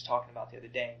 which we were just talking about the other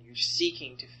day, and you're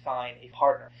seeking to find a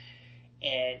partner.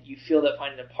 And you feel that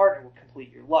finding a partner will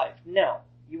complete your life. No,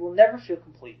 you will never feel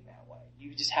complete in that way.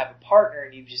 You just have a partner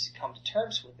and you've just come to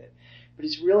terms with it. But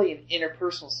it's really an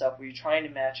interpersonal stuff where you're trying to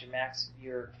match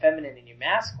your feminine and your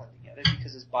masculine together,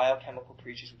 because as biochemical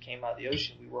creatures, we came out of the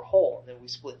ocean, we were whole, and then we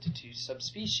split into two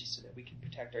subspecies so that we could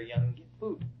protect our young and get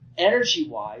food.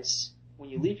 Energy-wise,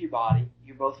 when you leave your body,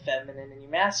 you're both feminine and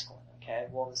you're masculine, okay?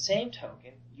 Well, in the same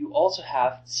token, you also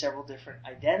have several different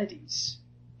identities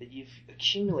that you've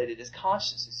accumulated as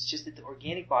consciousness. It's just that the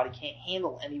organic body can't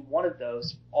handle any one of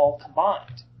those all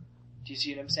combined. Do you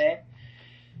see what I'm saying?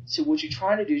 So what you're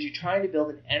trying to do is you're trying to build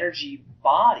an energy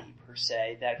body, per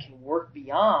se, that can work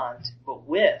beyond, but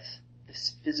with,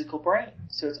 this physical brain.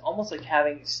 So it's almost like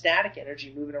having static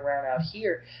energy moving around out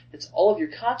here that's all of your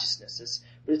consciousnesses,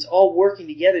 but it's all working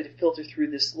together to filter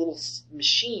through this little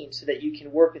machine so that you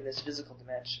can work in this physical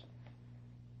dimension.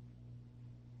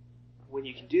 When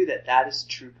you can do that, that is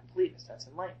true completeness. That's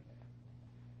enlightenment.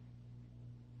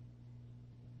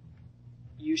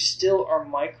 You still are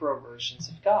micro versions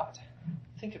of God.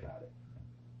 Think about it.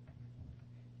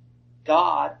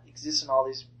 God exists in all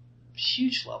these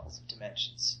huge levels of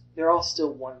dimensions. They're all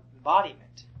still one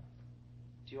embodiment.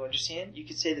 Do you understand? You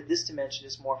could say that this dimension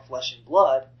is more flesh and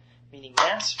blood, meaning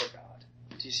mass for God.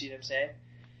 Do you see what I'm saying?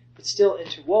 But still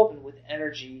interwoven with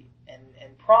energy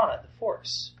and prana, the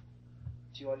force.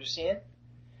 Do you understand?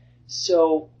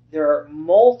 So there are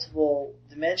multiple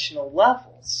dimensional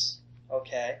levels,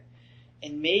 okay?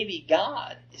 And maybe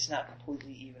God is not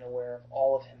completely even aware of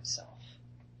all of himself.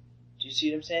 Do you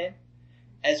see what I'm saying?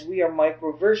 As we are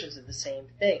micro versions of the same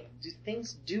thing.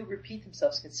 Things do repeat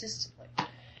themselves consistently.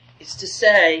 It's to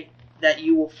say that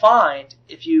you will find,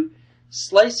 if you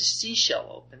slice a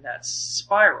seashell open, that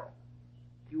spiral,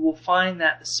 you will find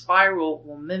that the spiral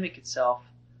will mimic itself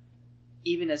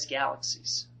even as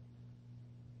galaxies.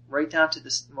 Right down to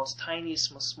the most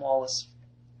tiniest, most smallest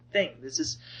thing. This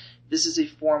is a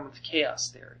form of chaos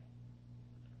theory.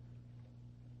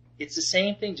 It's the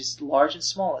same thing, just large and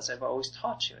small, as I've always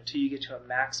taught you, until you get to a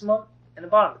maximum and a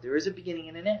bottom. There is a beginning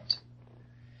and an end.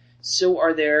 So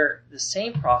are there the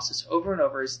same process over and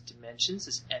over as dimensions,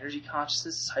 as energy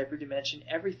consciousness, as hyperdimension,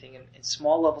 everything in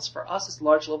small levels for us, as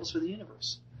large levels for the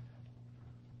universe.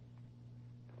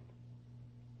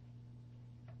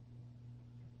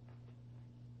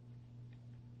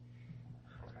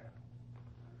 When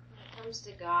it comes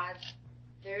to God,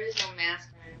 there is no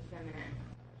masculine and feminine.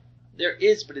 There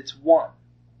is, but it's one.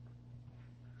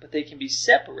 But they can be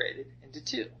separated into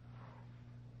two.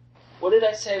 What did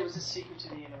I say was the secret to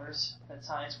the universe that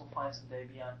science will find someday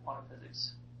beyond quantum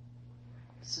physics?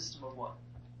 A system of what?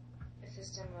 A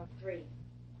system of three.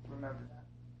 Remember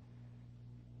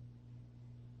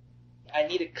that. I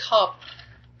need a cup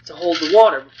to hold the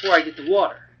water before I get the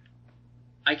water.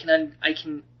 I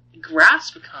can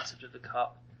grasp the concept of the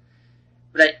cup,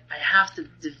 but I have to.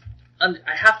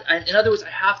 In other words, I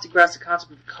have to grasp the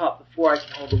concept of the cup before I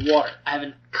can hold the water. I have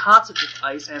a concept of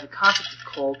ice. I have a concept of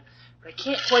cold. But I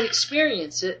can't quite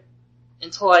experience it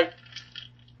until I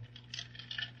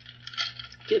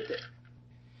get there.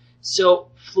 So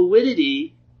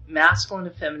fluidity, masculine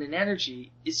and feminine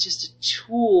energy, is just a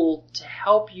tool to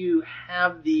help you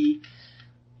have the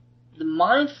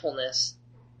mindfulness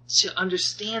to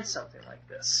understand something like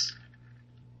this.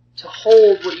 To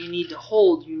hold what you need to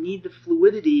hold, you need the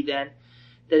fluidity then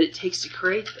that it takes to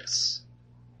create this.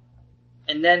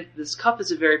 And then this cup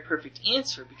is a very perfect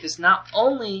answer, because not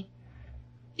only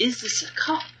is this a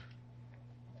cup,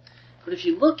 but if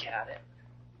you look at it,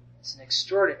 it's an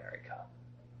extraordinary cup.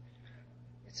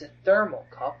 It's a thermal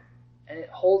cup, and it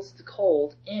holds the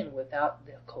cold in without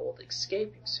the cold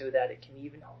escaping, so that it can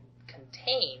even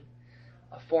contain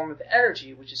a form of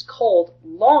energy which is cold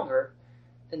longer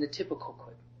than the typical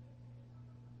could.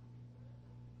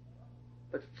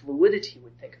 But fluidity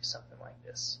would think of something like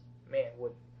this. Man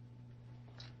wouldn't.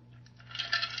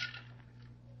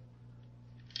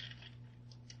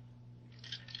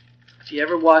 If you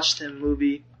ever watched the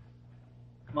movie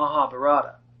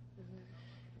Mahabharata,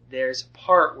 there's a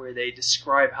part where they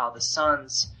describe how the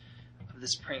sons of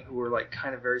this prince, who were like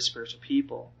kind of very spiritual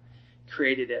people,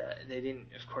 created they didn't,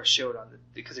 of course, show it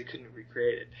because they couldn't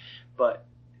recreate it, but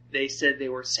they said they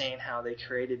were saying how they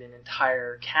created an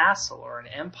entire castle or an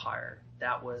empire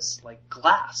that was like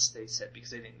glass, they said,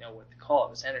 because they didn't know what to call it.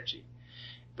 It was energy.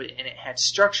 And it had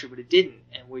structure, but it didn't.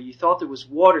 And where you thought there was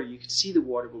water, you could see the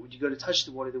water, but when you go to touch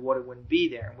the water wouldn't be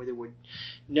there. And where there were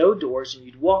no doors and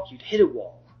you'd walk, you'd hit a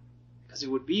wall, because there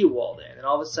would be a wall there. And then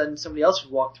all of a sudden somebody else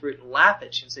would walk through it and laugh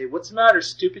at you and say, "What's the matter,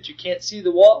 stupid? You can't see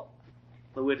the wall?"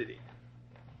 Fluidity.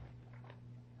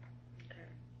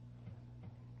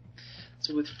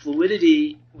 So with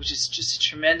fluidity, which is just a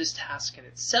tremendous task in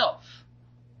itself,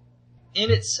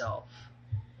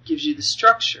 gives you the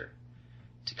structure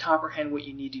to comprehend what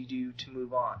you need to do to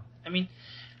move on. I mean,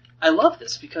 I love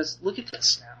this because look at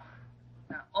this now.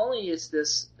 Not only is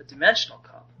this a dimensional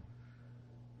cup,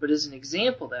 but as an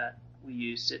example that we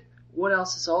used it, what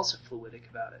else is also fluidic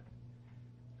about it?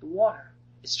 The water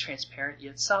is transparent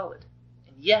yet solid.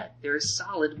 And yet there is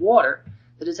solid water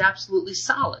that is absolutely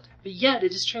solid, but yet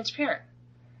it is transparent.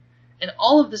 And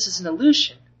all of this is an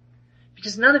illusion,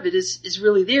 because none of it is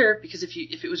really there, because if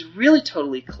it was really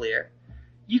totally clear,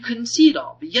 you couldn't see it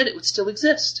all, but yet it would still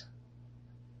exist.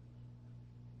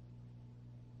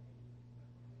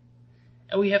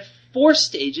 And we have 4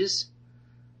 stages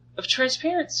of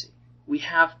transparency. We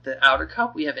have the outer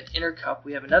cup, we have an inner cup,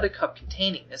 we have another cup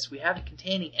containing this, we have it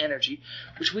containing energy,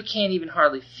 which we can't even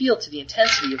hardly feel to the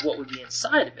intensity of what would be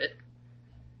inside of it.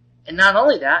 And not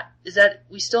only that, is that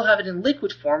we still have it in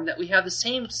liquid form, that we have the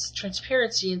same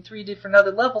transparency in 3 different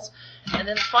other levels, and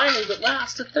then finally, but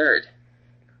last, a third.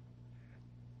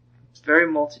 It's very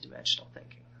multidimensional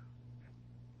thinking.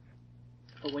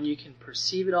 But when you can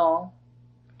perceive it all,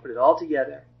 put it all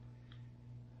together,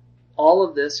 all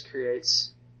of this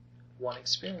creates one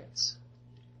experience.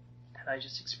 And I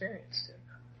just experienced it,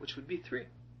 which would be 3.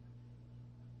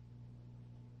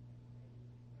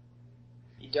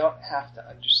 You don't have to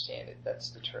understand it,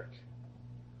 that's the trick.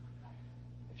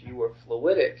 If you were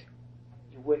fluidic,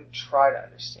 you wouldn't try to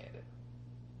understand it.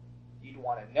 You'd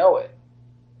want to know it,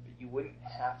 but you wouldn't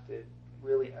have to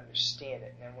really understand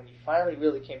it. And when you finally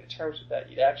really came to terms with that,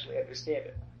 you'd actually understand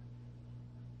it.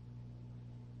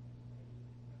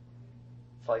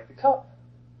 It's like the cup.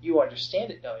 You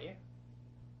understand it, don't you?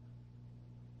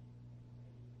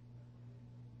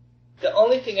 The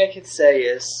only thing I can say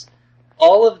is,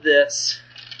 all of this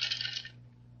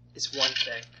is one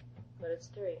thing. But it's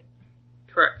 3.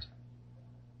 Correct.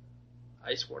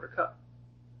 Ice water cup.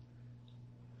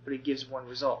 But it gives one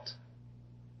result.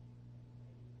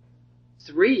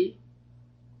 3,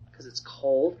 because it's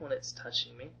cold when it's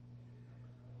touching me.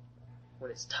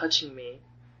 When it's touching me,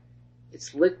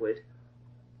 it's liquid.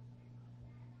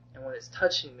 And when it's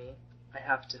touching me, I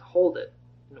have to hold it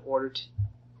in order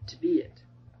to be it.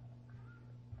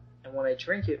 And when I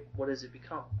drink it, what does it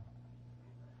become?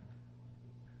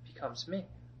 It becomes me.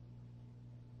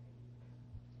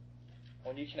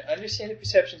 When you can understand the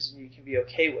perceptions and you can be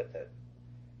okay with it,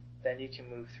 then you can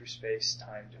move through space,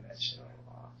 time, dimension, and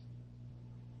law.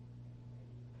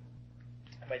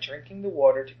 Am I drinking the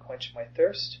water to quench my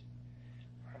thirst?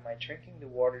 Or am I drinking the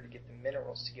water to get the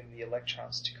minerals, to give me the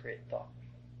electrons to create thought?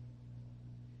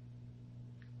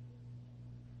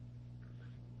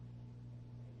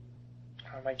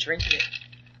 Or am I drinking it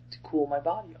to cool my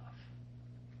body off?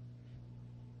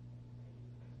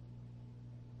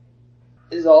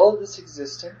 Is all of this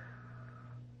existing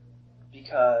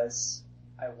because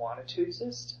I want it to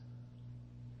exist?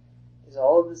 Is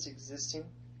all of this existing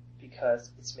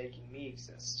because it's making me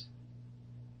exist?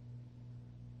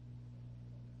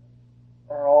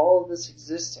 Or all of this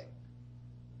existing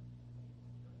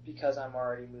because I'm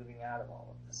already moving out of all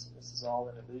of this, and this is all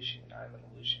an illusion, and I'm an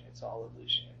illusion, it's all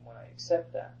illusion, and when I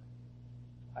accept that,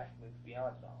 I can move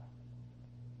beyond it all.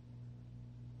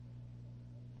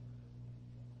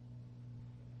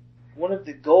 One of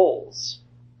the goals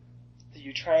that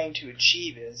you're trying to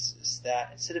achieve is that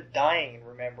instead of dying and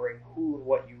remembering who and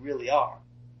what you really are,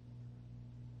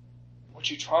 what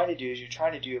you're trying to do is you're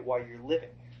trying to do it while you're living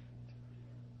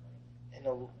and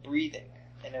breathing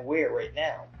and aware right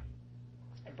now,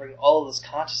 and bring all of those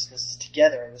consciousnesses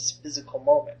together in this physical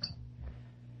moment,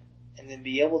 and then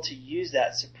be able to use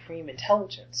that supreme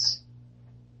intelligence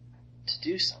to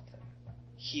do something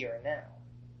here and now.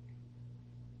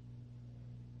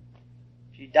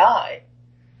 If you die,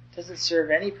 it doesn't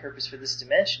serve any purpose for this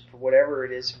dimension, for whatever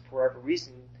it is, for whatever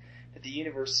reason that the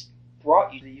universe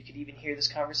brought you, that you could even hear this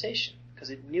conversation, because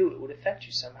it knew it would affect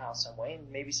you somehow, some way,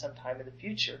 and maybe sometime in the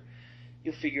future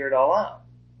you'll figure it all out,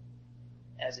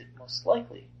 as it most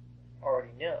likely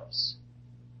already knows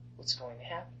what's going to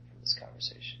happen from this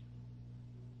conversation.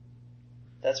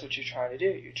 That's what you're trying to do.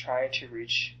 You're trying to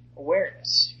reach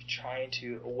awareness. You're trying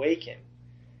to awaken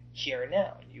here and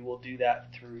now. You will do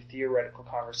that through theoretical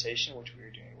conversation, which we are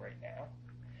doing right now,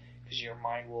 because your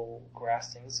mind will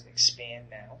grasp things and expand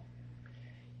now.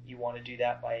 You want to do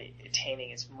that by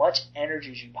attaining as much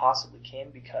energy as you possibly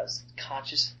can, because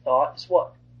conscious thought is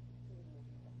what?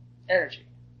 Energy.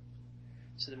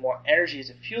 So the more energy is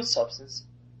a fuel substance,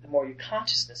 the more your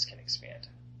consciousness can expand.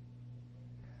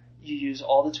 You use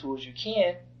all the tools you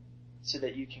can so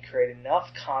that you can create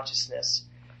enough consciousness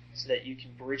so that you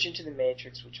can bridge into the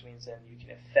matrix, which means then you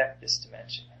can affect this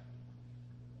dimension.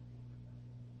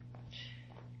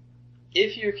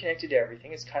 If you're connected to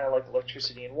everything, it's kind of like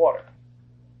electricity and water.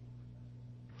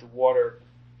 The water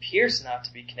appears not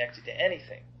to be connected to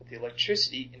anything, but the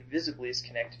electricity invisibly is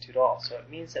connected to it all. So it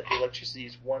means that the electricity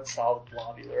is one solid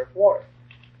globular of water.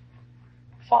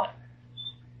 Fine.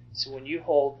 So when you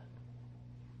hold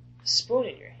a spoon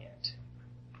in your hand,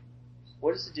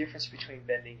 what is the difference between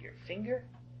bending your finger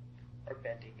or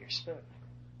bending your spoon?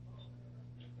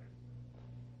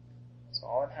 It's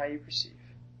all in how you perceive.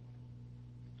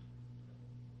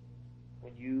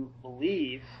 When you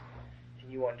believe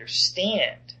and you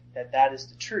understand that that is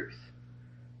the truth,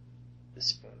 the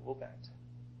spoon will bend.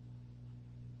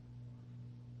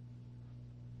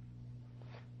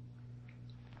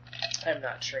 I'm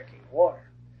not drinking water.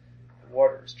 The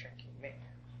water is drinking me.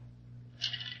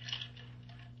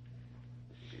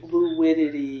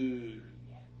 Fluidity.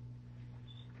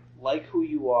 Like who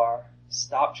you are.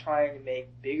 Stop trying to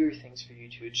make bigger things for you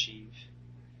to achieve.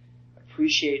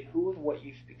 Appreciate who and what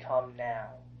you've become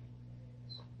now.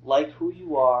 Like who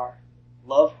you are,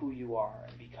 love who you are,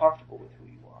 and be comfortable with who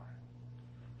you are.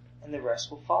 And the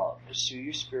rest will follow. Pursue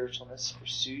your spiritualness,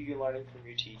 pursue your learning from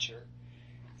your teacher,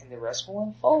 and the rest will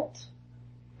unfold.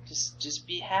 Just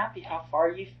be happy how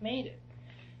far you've made it.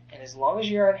 And as long as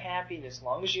you're unhappy, and as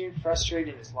long as you're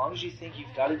frustrated, and as long as you think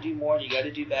you've got to do more and you got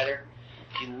to do better,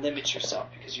 you limit yourself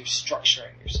because you're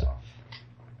structuring yourself.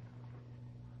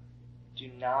 Do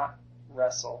not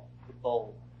wrestle the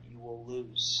bull. You will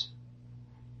lose.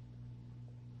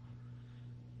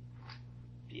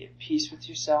 Be at peace with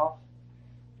yourself.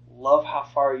 Love how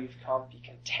far you've come. Be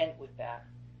content with that.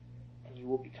 And you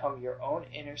will become your own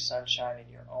inner sunshine,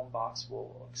 and your own box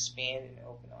will expand and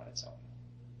open on its own.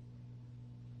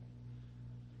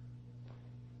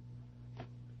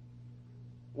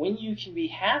 When you can be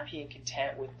happy and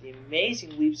content with the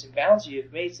amazing leaps and bounds you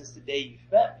have made since the day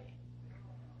you've met me,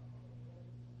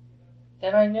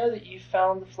 then I know that you've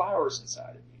found the flowers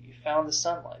inside of you. You found the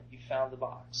sunlight. You found the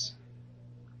box.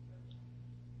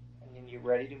 And then you're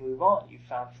ready to move on. You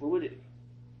found fluidity.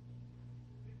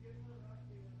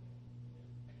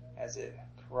 As a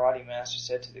karate master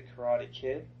said to the Karate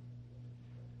Kid,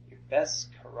 your best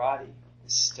karate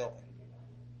is still in you.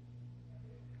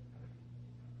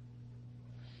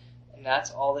 And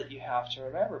that's all that you have to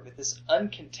remember. But this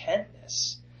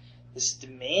uncontentness, this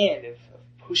demand of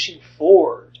pushing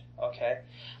forward, okay,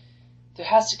 there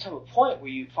has to come a point where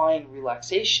you find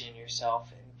relaxation in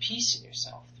yourself and peace in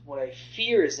yourself. What I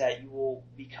fear is that you will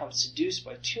become seduced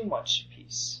by too much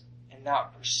peace and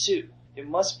not pursue. There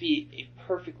must be a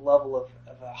perfect level of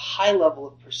a high level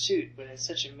of pursuit, but in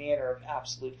such a manner of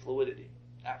absolute fluidity,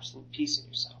 absolute peace in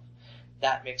yourself.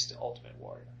 That makes the ultimate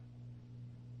warrior.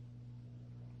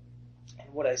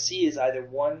 And what I see is either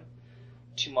one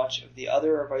too much of the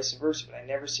other or vice versa, but I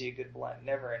never see a good blend,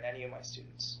 never in any of my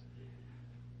students.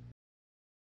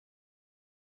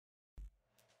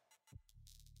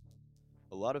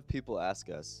 A lot of people ask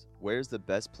us, where's the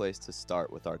best place to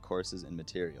start with our courses and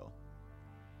material?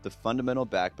 The fundamental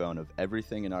backbone of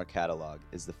everything in our catalog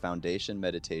is the Foundation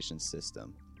Meditation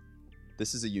System.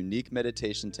 This is a unique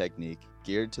meditation technique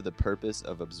geared to the purpose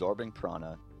of absorbing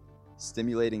prana,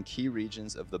 stimulating key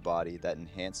regions of the body that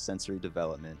enhance sensory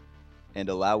development, and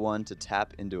allow one to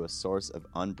tap into a source of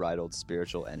unbridled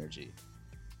spiritual energy.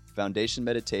 Foundation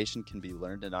meditation can be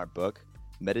learned in our book,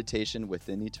 Meditation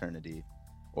Within Eternity,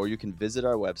 or you can visit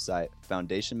our website,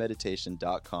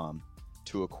 foundationmeditation.com,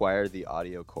 to acquire the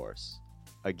audio course.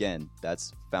 Again,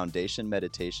 that's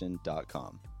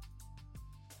foundationmeditation.com.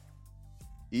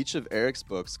 Each of Eric's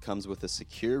books comes with a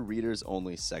secure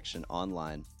readers-only section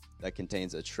online that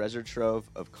contains a treasure trove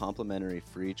of complimentary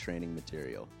free training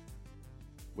material.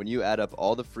 When you add up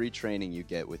all the free training you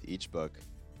get with each book,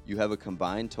 you have a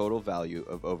combined total value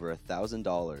of over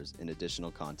 $1,000 in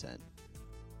additional content.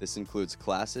 This includes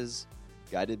classes,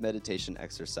 guided meditation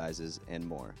exercises, and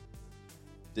more.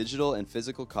 Digital and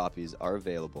physical copies are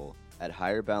available at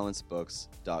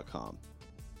higherbalancebooks.com.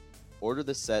 Order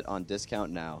the set on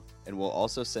discount now, and we'll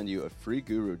also send you a free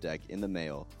guru deck in the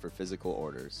mail for physical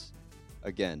orders.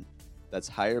 Again, that's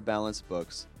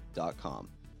higherbalancebooks.com.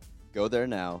 Go there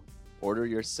now, order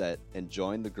your set, and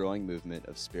join the growing movement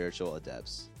of spiritual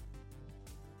adepts.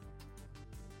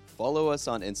 Follow us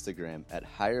on Instagram at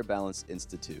Higher Balance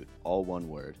Institute, all one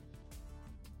word.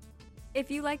 If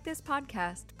you like this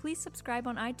podcast, please subscribe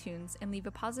on iTunes and leave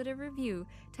a positive review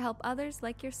to help others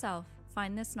like yourself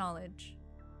find this knowledge.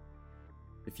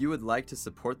 If you would like to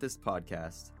support this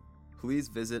podcast, please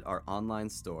visit our online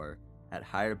store at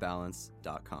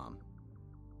higherbalance.com.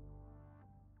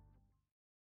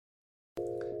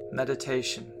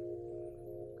 Meditation.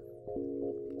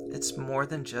 It's more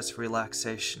than just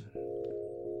relaxation.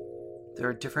 There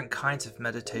are different kinds of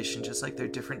meditation, just like there are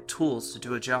different tools to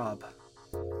do a job.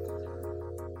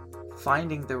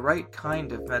 Finding the right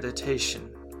kind of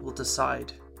meditation will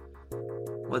decide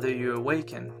whether you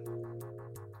awaken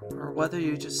or whether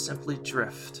you just simply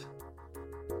drift.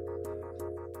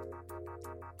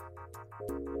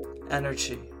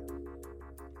 Energy.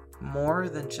 More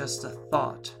than just a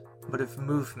thought, but of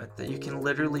movement that you can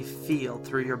literally feel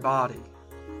through your body.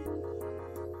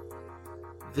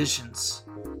 Visions.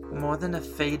 More than a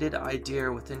faded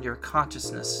idea within your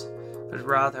consciousness, but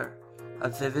rather a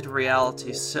vivid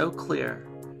reality so clear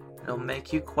it'll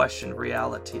make you question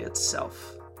reality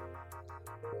itself.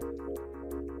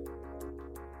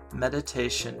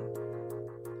 Meditation,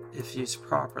 if used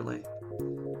properly,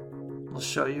 will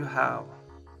show you how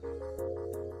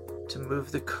to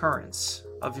move the currents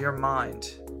of your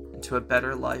mind into a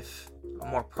better life a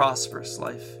more prosperous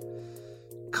life,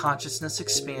 consciousness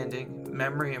expanding,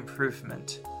 memory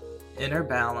improvement, inner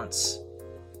balance,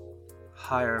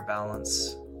 higher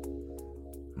balance.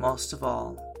 Most of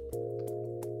all,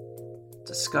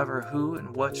 discover who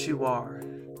and what you are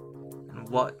and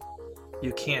what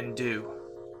you can do.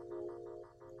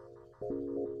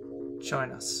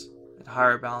 Join us at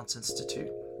Higher Balance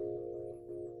Institute.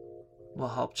 We'll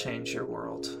help change your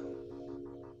world.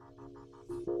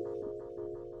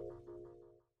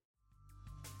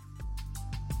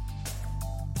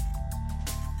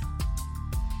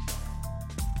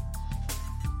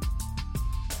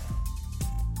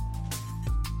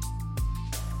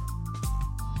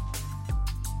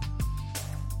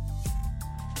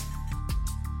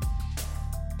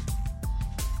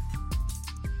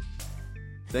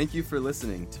 Thank you for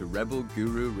listening to Rebel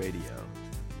Guru Radio.